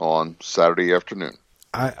on Saturday afternoon.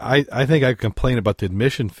 I think I complain about the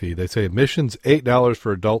admission fee. They say admission's $8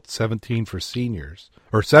 for adults, $17 for seniors,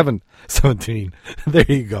 or $17. There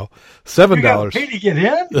you go, $7. Pay to get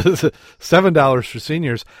in. $7 for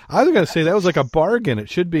seniors. I was going to say that was like a bargain.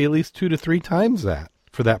 It should be at least 2 to 3 times that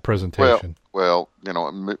for that presentation. Well,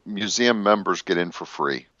 museum members get in for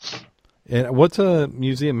free. And what's a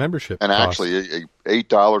museum membership And cost? Actually,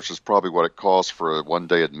 $8 is probably what it costs for a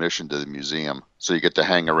one-day admission to the museum. So you get to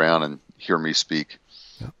hang around and hear me speak.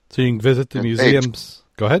 Yeah. So you can visit the museums.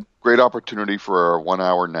 Go ahead. Great opportunity for a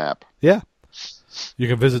 1-hour nap. Yeah. You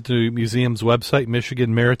can visit the museum's website,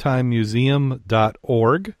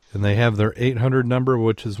 michiganmaritimemuseum.org, and they have their 800 number,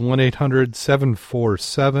 which is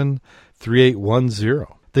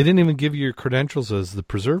 1-800-747-3810. They didn't even give you your credentials as the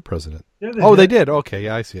preserve president. Yeah, they did. Okay,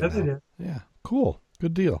 yeah, I see it now. They did. Yeah, cool.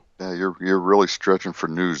 Good deal. Yeah, you're really stretching for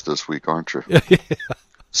news this week, aren't you?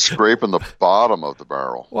 Scraping the bottom of the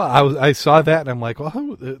barrel. Well, I saw that, and I'm like,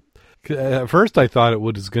 well, at first I thought it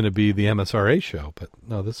was going to be the MSRA show, but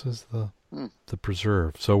no, this is the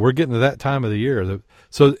preserve. So we're getting to that time of the year.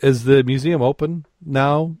 So is the museum open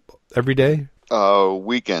now every day?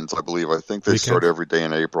 Weekends, I believe. I think they start every day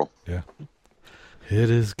in April. Yeah. It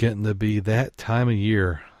is getting to be that time of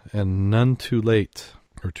year, and none too late,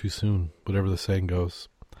 or too soon, whatever the saying goes.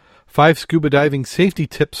 5 scuba diving safety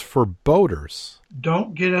tips for boaters.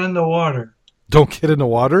 Don't get in the water. Don't get in the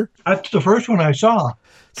water? That's the first one I saw.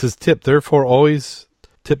 It says tip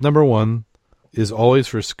number 1 is always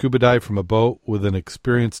for a scuba dive from a boat with an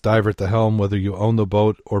experienced diver at the helm, whether you own the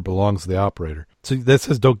boat or belongs to the operator. So that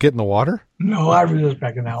says don't get in the water? No, I was just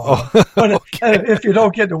backing out. Oh, But okay. if you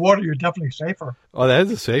don't get in the water, you're definitely safer. Oh,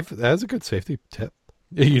 that's a good safety tip.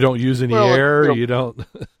 You don't use any Well, air. You don't.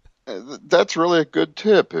 That's really a good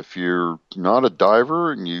tip. If you're not a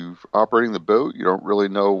diver and you're operating the boat, you don't really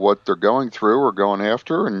know what they're going through or going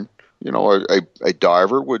after. And, a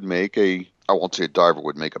diver would make I won't say a diver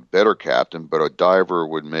would make a better captain, but a diver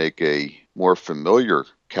would make a more familiar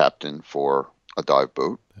captain for a dive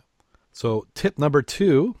boat. So tip number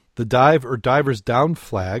 2, the dive or diver's down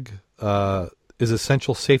flag is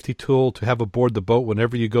essential safety tool to have aboard the boat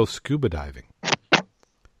whenever you go scuba diving.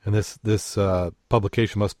 And this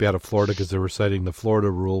publication must be out of Florida because they're reciting the Florida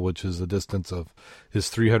rule, which is a distance of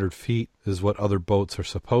 300 feet is what other boats are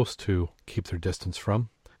supposed to keep their distance from.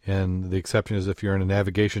 And the exception is if you're in a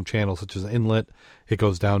navigation channel such as an inlet, it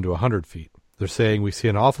goes down to 100 feet. They're saying we see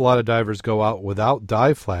an awful lot of divers go out without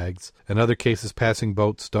dive flags. In other cases, passing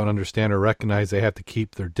boats don't understand or recognize they have to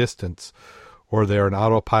keep their distance, or they're an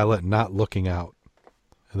autopilot not looking out.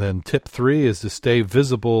 And then tip 3 is to stay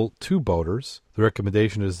visible to boaters. The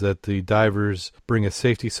recommendation is that the divers bring a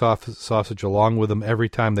safety sausage along with them every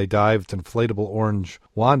time they dive. It's an inflatable orange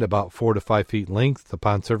wand about 4 to 5 feet in length.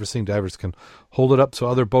 Upon surfacing, divers can hold it up so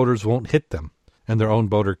other boaters won't hit them, and their own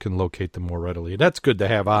boater can locate them more readily. And that's good to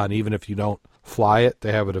have on, even if you don't fly it,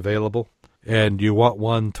 to have it available. And you want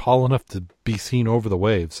one tall enough to be seen over the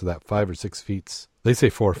waves, so that 5 or 6 feet. They say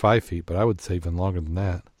 4 or 5 feet, but I would say even longer than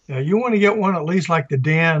that. Yeah, you want to get one at least like the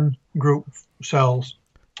Dan group sells.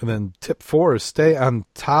 And then tip 4 is stay on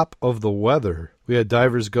top of the weather. We had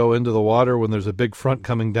divers go into the water when there's a big front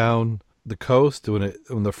coming down the coast. When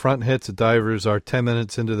the front hits, the divers are 10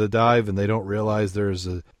 minutes into the dive and they don't realize there's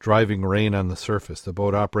a driving rain on the surface. The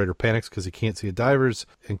boat operator panics because he can't see the divers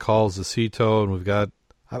and calls the sea tow. And we've got,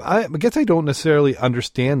 I guess I don't necessarily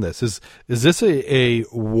understand this. Is this a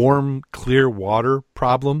warm, clear water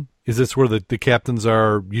problem? Is this where the captains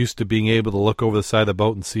are used to being able to look over the side of the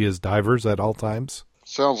boat and see his divers at all times?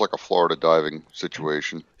 Sounds like a Florida diving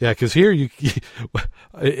situation. Yeah, because here, you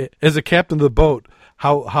as a captain of the boat,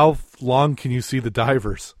 how long can you see the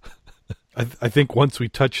divers? I think once we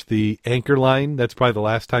touch the anchor line, that's probably the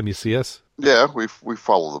last time you see us. Yeah, we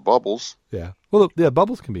follow the bubbles. Yeah. Well, yeah,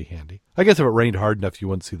 bubbles can be handy. I guess if it rained hard enough, you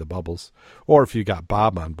wouldn't see the bubbles. Or if you got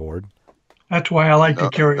Bob on board. That's why I like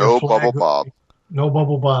to carry a flag. No bubble Bob. No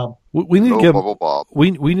bubble Bob. We need to bubble Bob.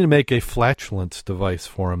 We need to make a flatulence device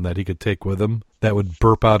for him that he could take with him that would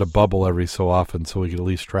burp out a bubble every so often so we could at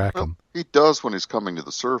least track him. He does when he's coming to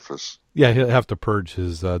the surface. Yeah, he'll have to purge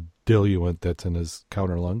his diluent that's in his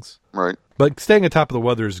counter lungs. Right. But staying on top of the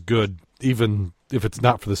weather is good, even if it's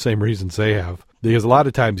not for the same reasons they have. Because a lot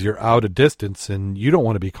of times you're out a distance and you don't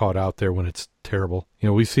want to be caught out there when it's terrible.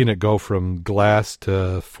 We've seen it go from glass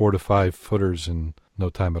to 4 to 5 footers in no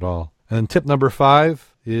time at all. And tip number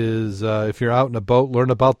 5 is if you're out in a boat, learn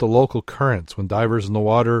about the local currents. When divers in the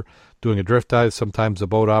water doing a drift dive, sometimes the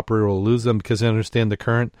boat operator will lose them because they understand the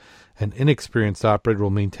current. An inexperienced operator will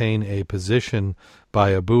maintain a position by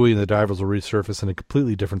a buoy, and the divers will resurface in a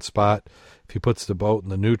completely different spot. If he puts the boat in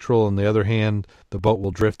the neutral, on the other hand, the boat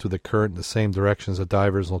will drift with the current in the same direction as the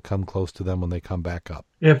divers and will come close to them when they come back up.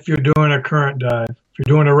 If you're doing a current dive. If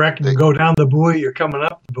you're doing a wreck and you go down the buoy, you're coming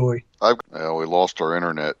up the buoy. We lost our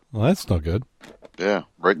internet. Well, that's no good. Yeah,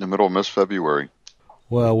 right in the middle of Miss February.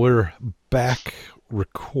 Well, we're back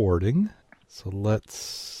recording, so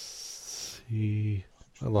let's see.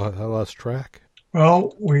 I lost track.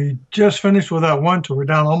 Well, we just finished with that one, so we're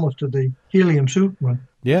down almost to the helium suit one.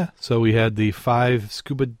 Yeah, so we had the 5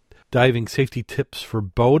 scuba diving safety tips for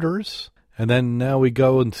boaters, and then now we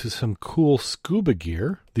go into some cool scuba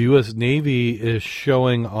gear. The U.S. Navy is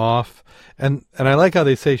showing off, and I like how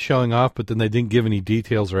they say showing off, but then they didn't give any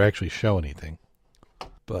details or actually show anything.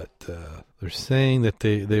 But they're saying that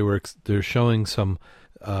they're showing some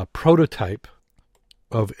prototype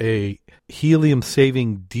of a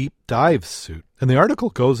helium-saving deep dive suit. And the article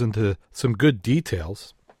goes into some good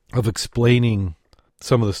details of explaining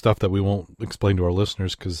some of the stuff that we won't explain to our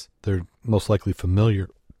listeners because they're most likely familiar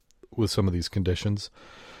with some of these conditions.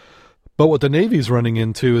 But what the Navy's running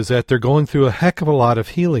into is that they're going through a heck of a lot of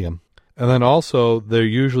helium. And then also they're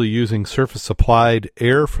usually using surface-supplied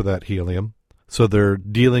air for that helium. So they're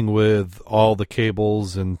dealing with all the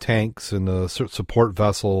cables and tanks and the support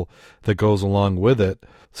vessel that goes along with it.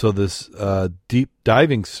 So this deep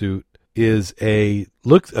diving suit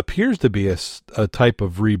appears to be a type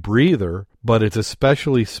of rebreather, but it's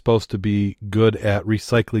especially supposed to be good at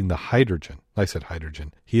recycling the hydrogen. I said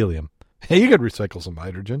hydrogen, helium. Hey, you could recycle some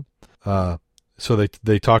hydrogen. So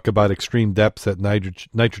they talk about extreme depths that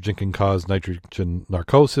nitrogen can cause nitrogen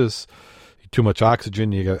narcosis. too much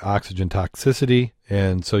oxygen, you get oxygen toxicity,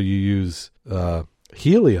 and so you use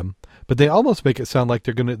helium. But they almost make it sound like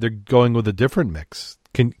they're going with a different mix.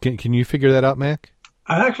 Can you figure that out, Mac?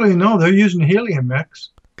 I actually know they're using helium mix.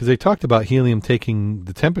 Because they talked about helium taking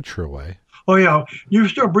the temperature away. Oh, yeah. You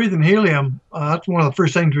start breathing helium. That's one of the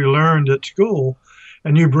first things we learned at school.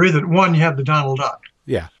 And you breathe it. One, you have the Donald Duck.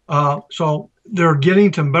 Yeah. So they're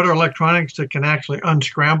getting some better electronics that can actually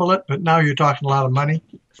unscramble it. But now you're talking a lot of money.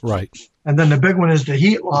 Right. And then the big one is the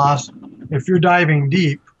heat loss. If you're diving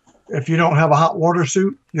deep, if you don't have a hot water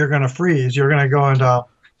suit, you're going to freeze. You're going to go into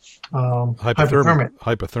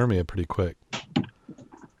hypothermia pretty quick.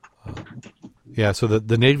 Yeah, so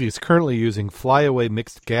the Navy is currently using flyaway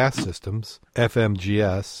mixed gas systems,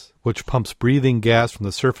 FMGS, which pumps breathing gas from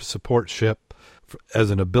the surface support ship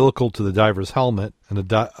as an umbilical to the diver's helmet,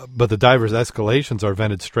 but the diver's exhalations are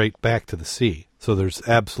vented straight back to the sea. So there's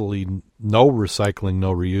absolutely no recycling,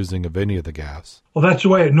 no reusing of any of the gas. Well, that's the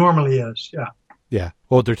way it normally is, yeah. Yeah.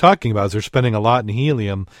 Well, what they're talking about is they're spending a lot in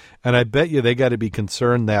helium, and I bet you they got to be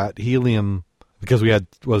concerned that helium, because we had,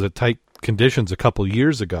 tight conditions a couple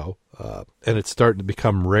years ago, and it's starting to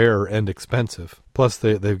become rare and expensive. Plus,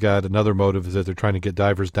 they've got another motive is that they're trying to get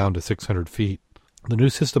divers down to 600 feet. The new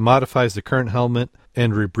system modifies the current helmet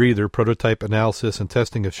and rebreather. Prototype analysis and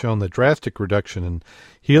testing have shown that drastic reduction in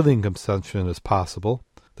helium consumption is possible.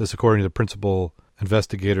 This according to principal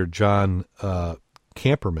investigator John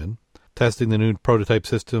Camperman. Testing the new prototype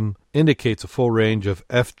system indicates a full range of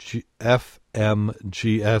FMGS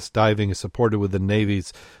diving is supported within the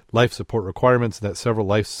Navy's life support requirements, and that several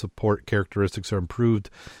life support characteristics are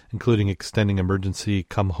improved, including extending emergency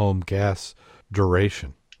come-home gas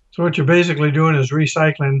duration. So what you're basically doing is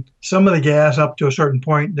recycling some of the gas up to a certain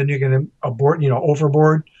point, then you're going to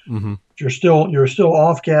overboard. Mm-hmm. You're still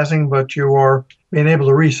off-gassing, but you are being able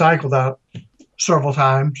to recycle that several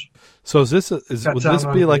times. So would this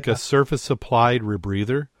be like a surface supplied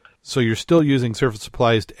rebreather? So you're still using surface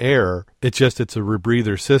supplied air. It's a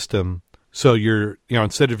rebreather system. So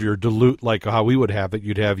instead of your dilute like how we would have it,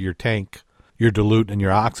 you'd have your tank, your dilute and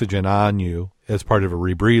your oxygen on you as part of a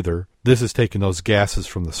rebreather. This is taking those gases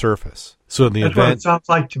from the surface. So in the That's event, what it sounds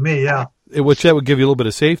like to me, yeah. Which that would give you a little bit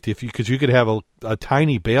of safety because you could have a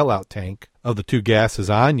tiny bailout tank of the two gases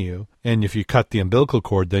on you, and if you cut the umbilical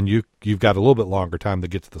cord, then you've got a little bit longer time to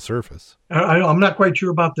get to the surface. I'm not quite sure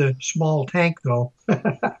about the small tank though.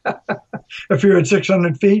 If you're at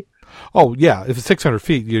 600 feet. Oh yeah, if it's 600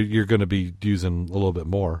 feet, you're going to be using a little bit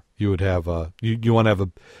more. You would have you want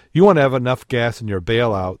to have enough gas in your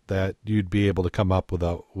bailout that you'd be able to come up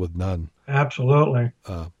with none. Absolutely.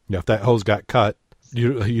 If that hose got cut,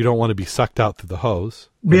 you don't want to be sucked out through the hose.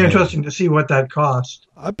 Be interesting to see what that costs.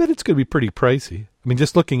 I bet it's going to be pretty pricey. I mean,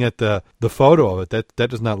 just looking at the photo of it, that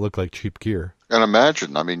does not look like cheap gear. And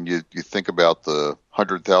imagine, I mean, you think about the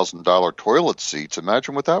 $100,000 toilet seats.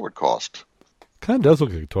 Imagine what that would cost. Kind of does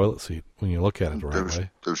look like a toilet seat when you look at it the right way.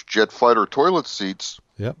 Those jet fighter toilet seats.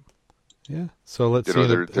 Yep. Yeah. So let's see.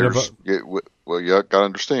 You got to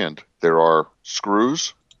understand. There are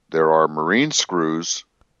screws, there are marine screws,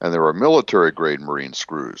 and there are military-grade marine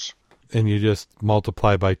screws. And you just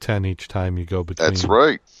multiply by 10 each time you go between. That's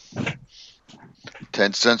right.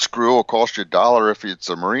 10-cent screw will cost you $1 if it's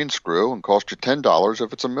a marine screw and cost you $10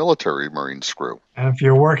 if it's a military marine screw. And if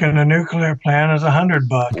you're working a nuclear plant, it's $100.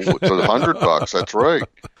 Ooh, it's $100. That's right.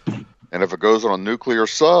 And if it goes on a nuclear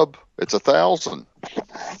sub, it's $1,000.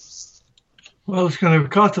 Well, it's going to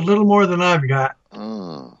cost a little more than I've got.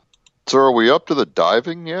 So are we up to the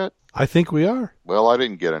diving yet? I think we are. Well, I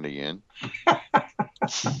didn't get any in.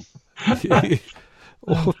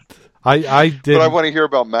 Well, I did. But I want to hear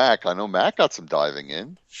about Mac. I know Mac got some diving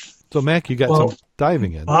in. So, Mac, you got some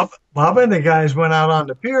diving in. Bob and the guys went out on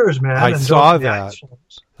the piers, man. I saw that.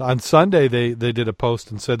 On Sunday, they did a post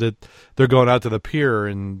and said that they're going out to the pier,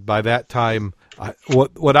 and by that time,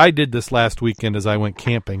 what I did this last weekend is I went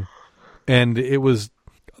camping, and it was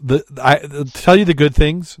I tell you the good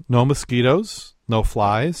things: no mosquitoes, no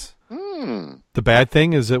flies. The bad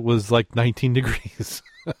thing is it was like 19 degrees.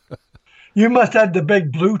 You must have the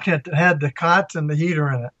big blue tent that had the cots and the heater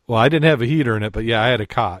in it. Well, I didn't have a heater in it, but yeah, I had a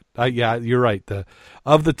cot. Yeah, you're right.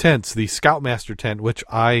 Of the tents, the Scoutmaster tent, which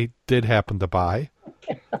I did happen to buy,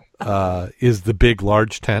 is the big,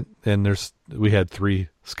 large tent. And we had 3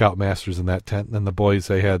 Scoutmasters in that tent. And then the boys,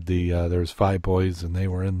 they had there was 5 boys, and they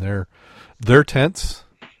were in their tents.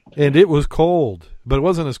 And it was cold, but it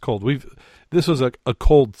wasn't as cold. This was a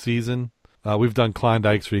cold season. We've done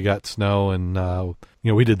Klondikes where you got snow, and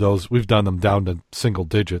we did those. We've done them down to single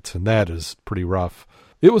digits, and that is pretty rough.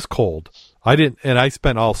 It was cold. I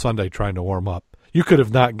spent all Sunday trying to warm up. You could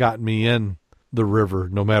have not gotten me in the river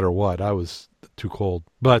no matter what. I was too cold.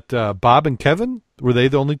 But Bob and Kevin, were they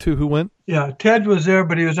the only two who went? Yeah, Ted was there,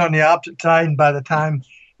 but he was on the opposite side, and by the time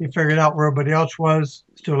he figured out where everybody else was,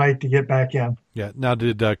 it's too late to get back in. Yeah. Now,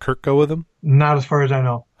 did Kirk go with him? Not as far as I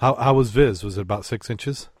know. How was Viz? Was it about 6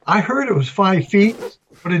 inches? I heard it was 5 feet.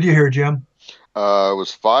 What did you hear, Jim? It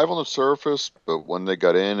was 5 on the surface, but when they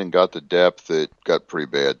got in and got the depth, it got pretty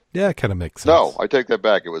bad. Yeah, it kind of makes sense. No, I take that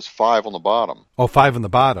back. It was 5 on the bottom. Oh, 5 on the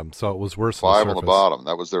bottom, so it was worse 5 on the on the bottom.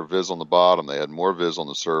 That was their viz on the bottom. They had more viz on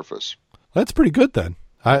the surface. That's pretty good then.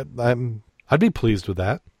 I'd be pleased with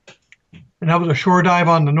that. And that was a shore dive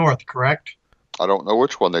on the north, correct? I don't know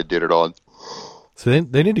which one they did it on. So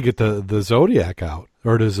they need to get the Zodiac out.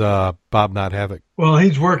 Or does Bob not have it? Well,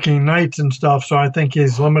 he's working nights and stuff, so I think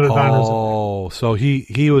he's limited on his... Oh, so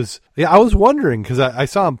he was... Yeah, I was wondering, because I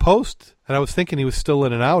saw him post, and I was thinking he was still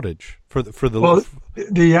in an outage for the... Well,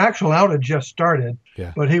 the actual outage just started,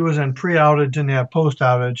 yeah. But he was in pre-outage and they have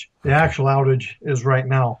post-outage. The actual outage is right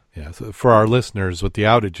now. Yeah, so for our listeners, what the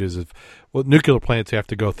outage is, nuclear plants have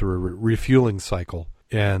to go through a refueling cycle.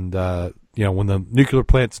 And, when the nuclear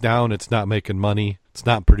plant's down, it's not making money. It's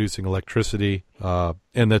not producing electricity,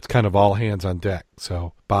 and that's kind of all hands on deck.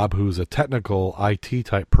 So Bob, who's a technical IT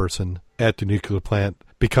type person at the nuclear plant,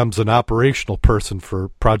 becomes an operational person for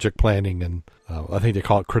project planning, and I think they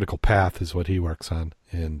call it critical path is what he works on.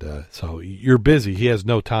 And so you're busy. He has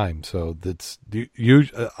no time. So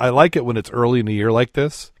I like it when it's early in the year like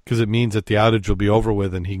this because it means that the outage will be over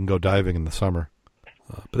with and he can go diving in the summer.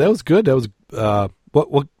 But that was good. That was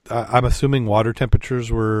what I'm assuming water temperatures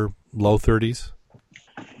were low 30s.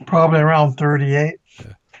 Probably around 38.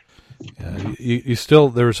 Yeah, you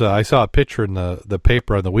still I saw a picture in the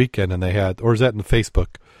paper on the weekend, and they had, or is that in the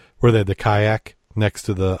Facebook, where they had the kayak next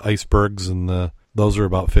to the icebergs, and those are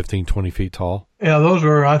about 15, 20 feet tall. Yeah, those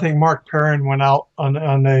were. I think Mark Perrin went out on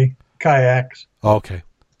the kayaks. Oh, okay,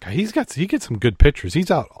 he gets some good pictures.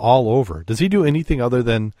 He's out all over. Does he do anything other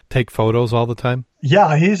than take photos all the time?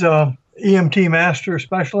 Yeah, he's a EMT master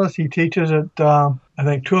specialist. He teaches at I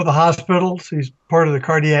think 2 of the hospitals. He's part of the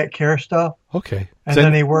cardiac care stuff. Okay. And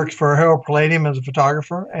then he works for Harold Palladium as a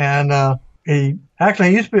photographer. And he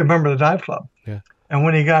used to be a member of the dive club. Yeah. And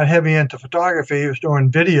when he got heavy into photography, he was doing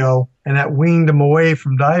video, and that weaned him away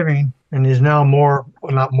from diving. And he's now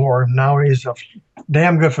now he's a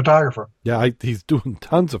damn good photographer. Yeah, he's doing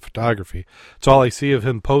tons of photography. It's all I see of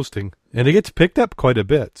him posting. And he gets picked up quite a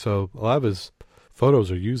bit. So a lot of his photos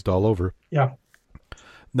are used all over. Yeah.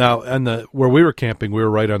 Now, where we were camping, we were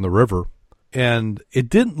right on the river, and it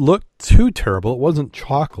didn't look too terrible. It wasn't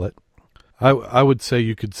chocolate. I would say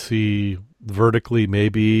you could see vertically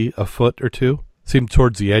maybe a foot or two. Seemed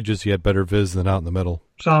towards the edges you had better viz than out in the middle.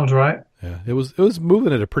 Sounds right. Yeah, it was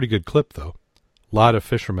moving at a pretty good clip though. A lot of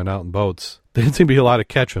fishermen out in boats. There didn't seem to be a lot of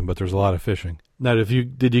catching, but there's a lot of fishing. Now, did you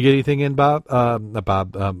get anything in, Bob?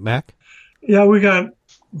 Mac? Yeah, we got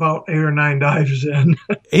about 8 or 9 dives in.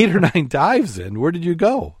 8 or 9 dives in? Where did you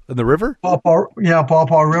go? In the river? Paw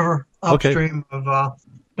Paw River, upstream of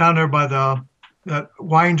down there by that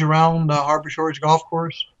winds around Harbor Shores Golf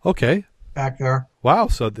Course. Okay. Back there. Wow,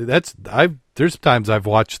 so there's times I've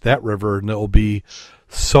watched that river and it'll be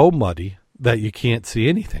so muddy that you can't see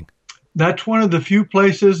anything. That's one of the few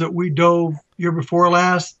places that we dove year before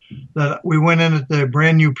last that we went in at the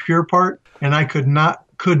brand new pier part, and I could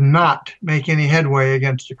not make any headway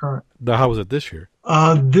against the current. How was it this year?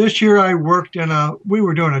 This year I worked we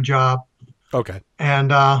were doing a job. Okay.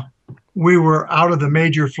 And we were out of the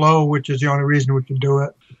major flow, which is the only reason we could do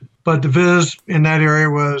it. But the viz in that area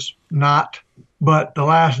was not. But the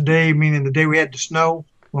last day, meaning the day we had the snow,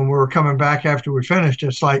 when we were coming back after we finished,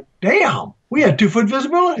 it's like, damn, we had 2-foot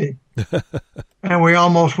visibility. And we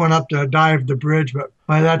almost went up to dive the bridge, but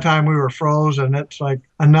by that time we were froze, and it's like,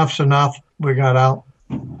 enough's enough. We got out.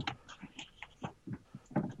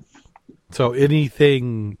 So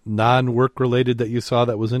anything non-work related that you saw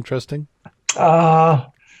that was interesting?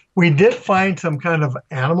 We did find some kind of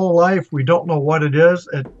animal life. We don't know what it is.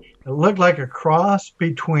 It looked like a cross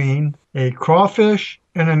between a crawfish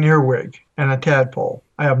and an earwig and a tadpole.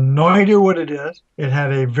 I have no idea what it is. It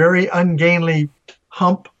had a very ungainly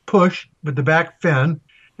hump push with the back fin,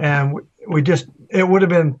 and it would have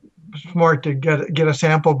been smart to get a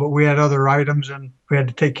sample, but we had other items and we had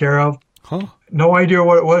to take care of. Huh. No idea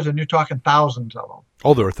what it was, and you're talking thousands of them.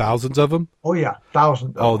 Oh, there were thousands of them? Oh, yeah,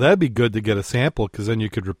 thousands of them. That'd be good to get a sample, because then you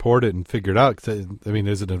could report it and figure it out. I mean,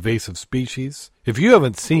 is it an invasive species? If you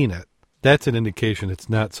haven't seen it, that's an indication it's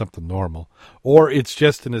not something normal. Or it's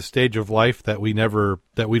just in a stage of life that we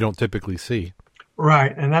don't typically see.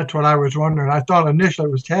 Right, and that's what I was wondering. I thought initially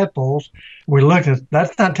it was tadpoles. We looked at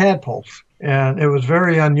that's not tadpoles. and it was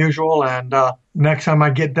very unusual. And next time I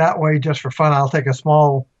get that way, just for fun, I'll take a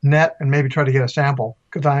small net and maybe try to get a sample,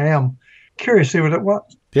 because I am curious to see what it was.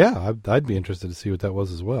 Yeah, I'd be interested to see what that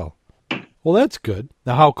was as well. Well, that's good.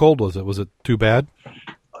 Now, how cold was it? Was it too bad?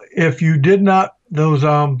 If you did not, those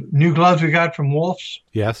new gloves we got from Wolf's,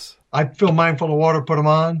 Yes. I fill mine full of water, put them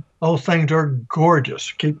on. Those things are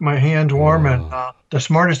gorgeous. Keep my hands warm. And the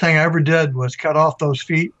smartest thing I ever did was cut off those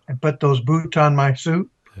feet and put those boots on my suit.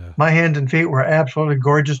 Yeah. My hands and feet were absolutely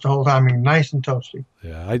gorgeous the whole time, nice and toasty.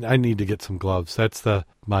 Yeah, I need to get some gloves. That's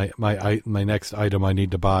my next item I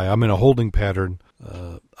need to buy. I'm in a holding pattern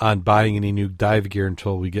on buying any new dive gear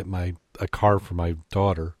until we get a car for my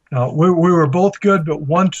daughter. We were both good, but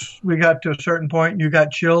once we got to a certain point, you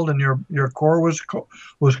got chilled and your core was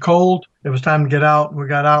cold. It was time to get out. We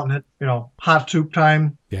got out and it, hot soup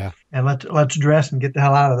time. Yeah. And let's dress and get the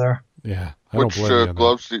hell out of there. Yeah. Which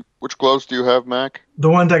gloves do you have, Mac? The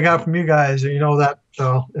ones I got from you guys. That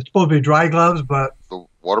it's supposed to be dry gloves, but the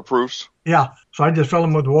waterproofs. Yeah. So I just fill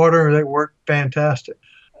them with water. They work fantastic.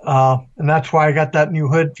 And that's why I got that new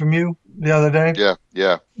hood from you the other day.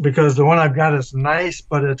 Yeah. Because the one I've got is nice,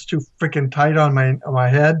 but it's too freaking tight on my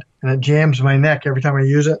head, and it jams my neck every time I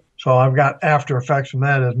use it. So I've got after effects from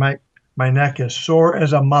that. Is my neck is sore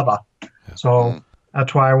as a mother. So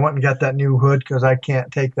that's why I went and got that new hood, because I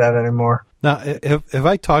can't take that anymore. Now, have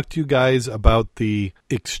I talked to you guys about the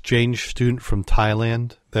exchange student from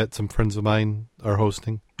Thailand that some friends of mine are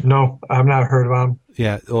hosting? No, I've not heard about him.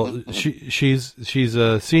 Yeah, well, she's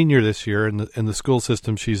a senior this year in the school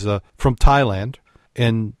system. She's from Thailand,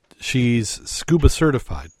 and she's scuba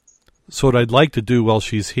certified. So what I'd like to do while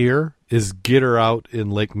she's here is get her out in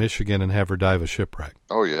Lake Michigan and have her dive a shipwreck.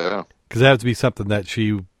 Oh yeah, because that has to be something that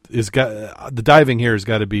she is got. The diving here has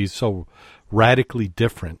got to be so radically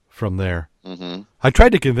different from there. Mm-hmm. I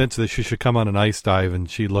tried to convince her that she should come on an ice dive, and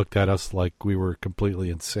she looked at us like we were completely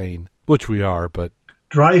insane, which we are, but.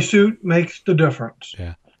 Dry suit makes the difference.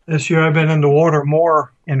 Yeah. This year I've been in the water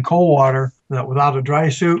more in cold water. That without a dry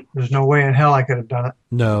suit, there's no way in hell I could have done it.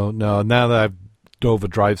 No. Now that I've dove a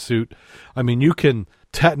dry suit, I mean, you can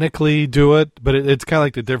technically do it, but it's kind of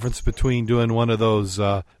like the difference between doing one of those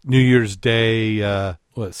New Year's Day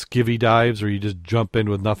skivvy dives, where you just jump in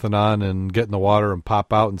with nothing on and get in the water and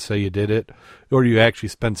pop out and say you did it, or you actually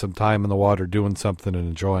spend some time in the water doing something and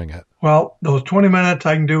enjoying it. Well, those 20 minutes,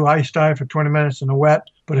 I can do ice dive for 20 minutes in the wet,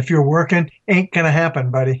 but if you're working, ain't going to happen,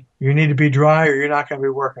 buddy. You need to be dry or you're not going to be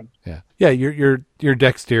working. Yeah. Yeah, your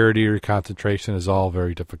dexterity, your concentration is all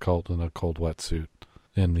very difficult in a cold wetsuit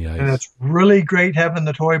in the ice. And it's really great having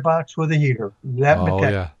the toy box with a heater.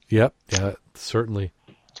 Yeah. Yep. Yeah, certainly.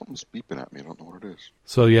 Something's beeping at me. I don't know what it is.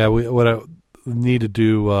 So, yeah, what I need to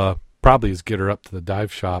do probably is get her up to the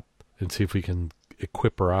dive shop and see if we can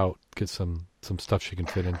equip her out, get some stuff she can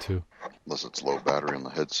fit into. Unless it's low battery on the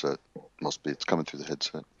headset. Must be. It's coming through the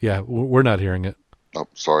headset. Yeah, we're not hearing it. Oh,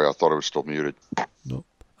 sorry. I thought it was still muted. No.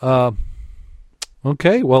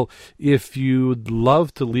 Okay, well, if you'd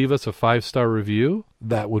love to leave us a 5-star review,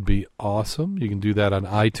 that would be awesome. You can do that on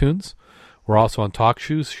iTunes. We're also on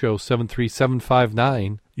TalkShoe, show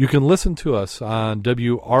 73759. You can listen to us on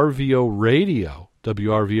WRVO Radio.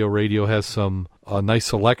 WRVO Radio has a nice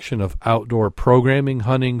selection of outdoor programming,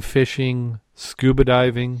 hunting, fishing, scuba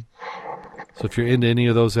diving. So if you're into any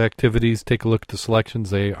of those activities, take a look at the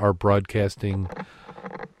selections. They are broadcasting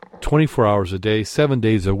 24 hours a day, 7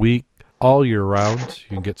 days a week, all year round. You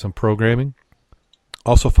can get some programming.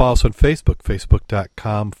 Also follow us on Facebook,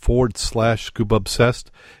 facebook.com/Scuba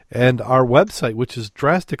Obsessed, and our website, which is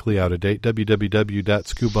drastically out of date,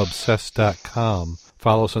 www.scubaobsessed.com.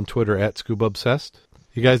 Follow us on Twitter @ScubaObsessed.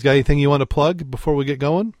 You guys got anything you want to plug before we get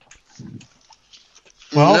going?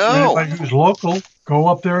 Well, anybody who's local, go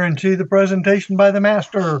up there and see the presentation by the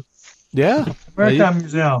master. Yeah. Maritime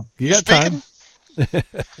Museum. You got time.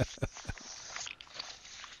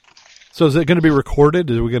 So is it going to be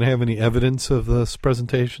recorded? Are we going to have any evidence of this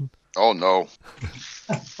presentation? Oh, no.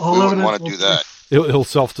 We wouldn't want to do that. It'll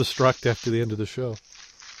self-destruct after the end of the show.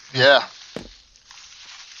 Yeah.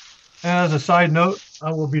 As a side note,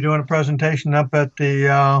 I will be doing a presentation up at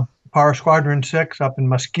the Power Squadron 6 up in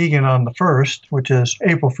Muskegon on the 1st, which is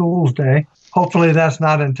April Fool's Day. Hopefully that's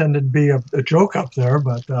not intended to be a joke up there,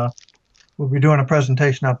 but we'll be doing a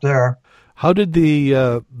presentation up there. How did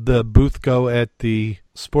the booth go at the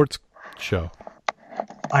sports show?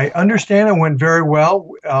 I understand it went very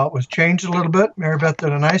well. It was changed a little bit. Mary Beth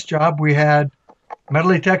did a nice job. We had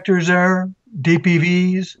metal detectors there,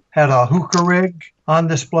 DPVs, had a hookah rig on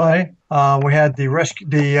display. We had the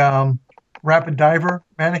rapid diver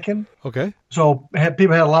mannequin. Okay. So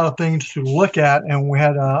people had a lot of things to look at, and we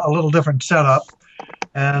had a little different setup.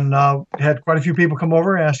 And had quite a few people come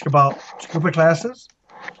over and ask about scuba classes,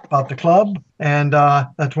 about the club. And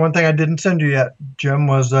that's one thing I didn't send you yet, Jim,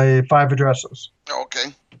 was 5 addresses.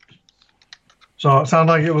 Okay. So it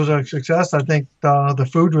sounded like it was a success. I think the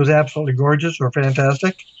food was absolutely gorgeous or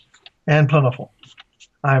fantastic and plentiful.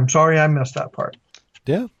 I'm sorry I missed that part.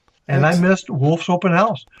 Yeah. And I missed Wolf's open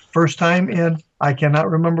house. First time in, I cannot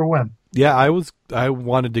remember when. Yeah, I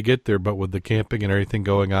wanted to get there, but with the camping and everything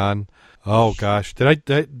going on, oh gosh, did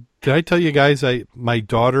I tell you guys? My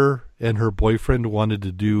daughter and her boyfriend wanted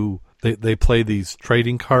to do. They play these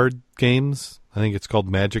trading card games. I think it's called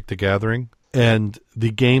Magic the Gathering, and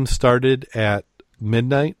the game started at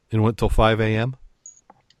midnight and went till 5 a.m.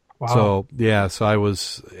 Wow. So I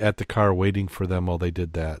was at the car waiting for them while they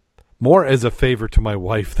did that. More as a favor to my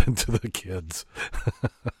wife than to the kids.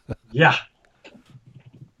 Yeah.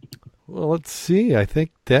 Well, let's see. I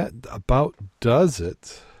think that about does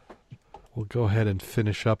it. We'll go ahead and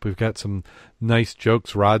finish up. We've got some nice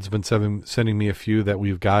jokes. Rod's been sending me a few that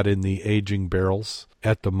we've got in the aging barrels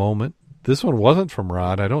at the moment. This one wasn't from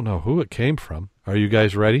Rod. I don't know who it came from. Are you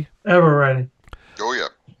guys ready? Ever ready. Oh, yeah.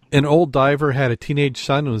 An old diver had a teenage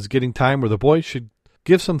son and was getting time where the boy should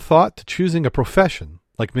give some thought to choosing a profession.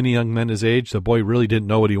 Like many young men his age, the boy really didn't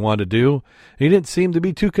know what he wanted to do, and he didn't seem to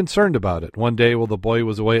be too concerned about it. One day, while the boy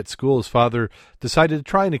was away at school, his father decided to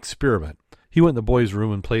try an experiment. He went in the boy's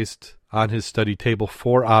room and placed on his study table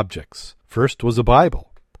 4 objects. First was a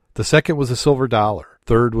Bible. The second was a silver dollar.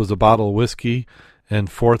 Third was a bottle of whiskey.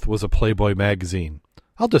 And fourth was a Playboy magazine.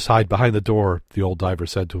 I'll just hide behind the door, the old diver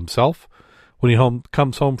said to himself. When he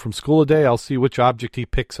comes home from school a day, I'll see which object he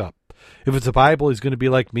picks up. If it's a Bible, he's going to be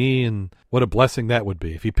like me, and what a blessing that would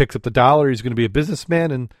be. If he picks up the dollar, he's going to be a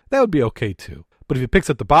businessman, and that would be okay too. But if he picks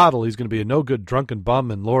up the bottle, he's going to be a no-good drunken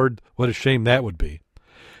bum, and Lord, what a shame that would be.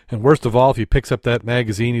 And worst of all, if he picks up that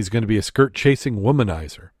magazine, he's going to be a skirt-chasing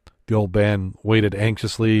womanizer. The old man waited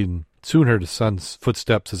anxiously and soon heard his son's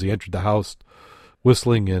footsteps as he entered the house,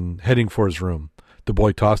 whistling and heading for his room. The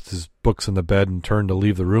boy tossed his books in the bed and turned to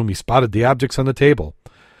leave the room. He spotted the objects on the table.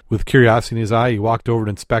 With curiosity in his eye, he walked over to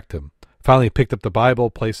inspect them. Finally, he picked up the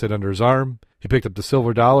Bible, placed it under his arm. He picked up the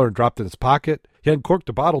silver dollar and dropped it in his pocket. He uncorked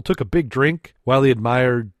the bottle, took a big drink, while he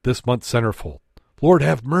admired this month's centerfold. Lord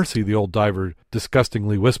have mercy, the old diver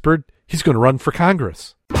disgustingly whispered. He's going to run for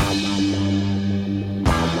Congress.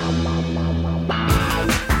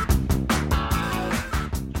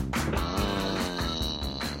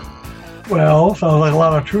 Well, sounds like a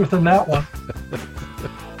lot of truth in that one.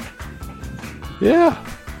 Yeah,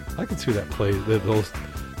 I can see that play. Those,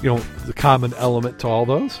 the common element to all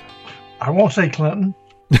those. I won't say Clinton.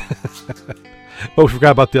 Oh, we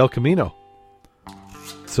forgot about the El Camino.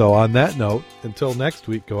 So on that note, until next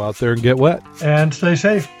week, go out there and get wet. And stay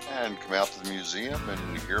safe. And come out to the museum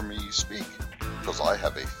and hear me speak, because I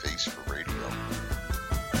have a face for radio.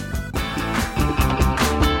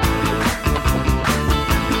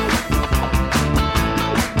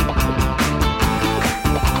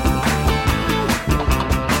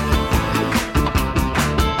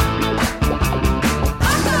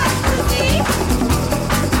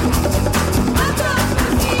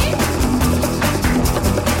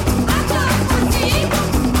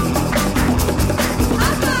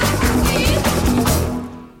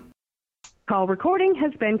 Call recording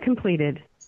has been completed.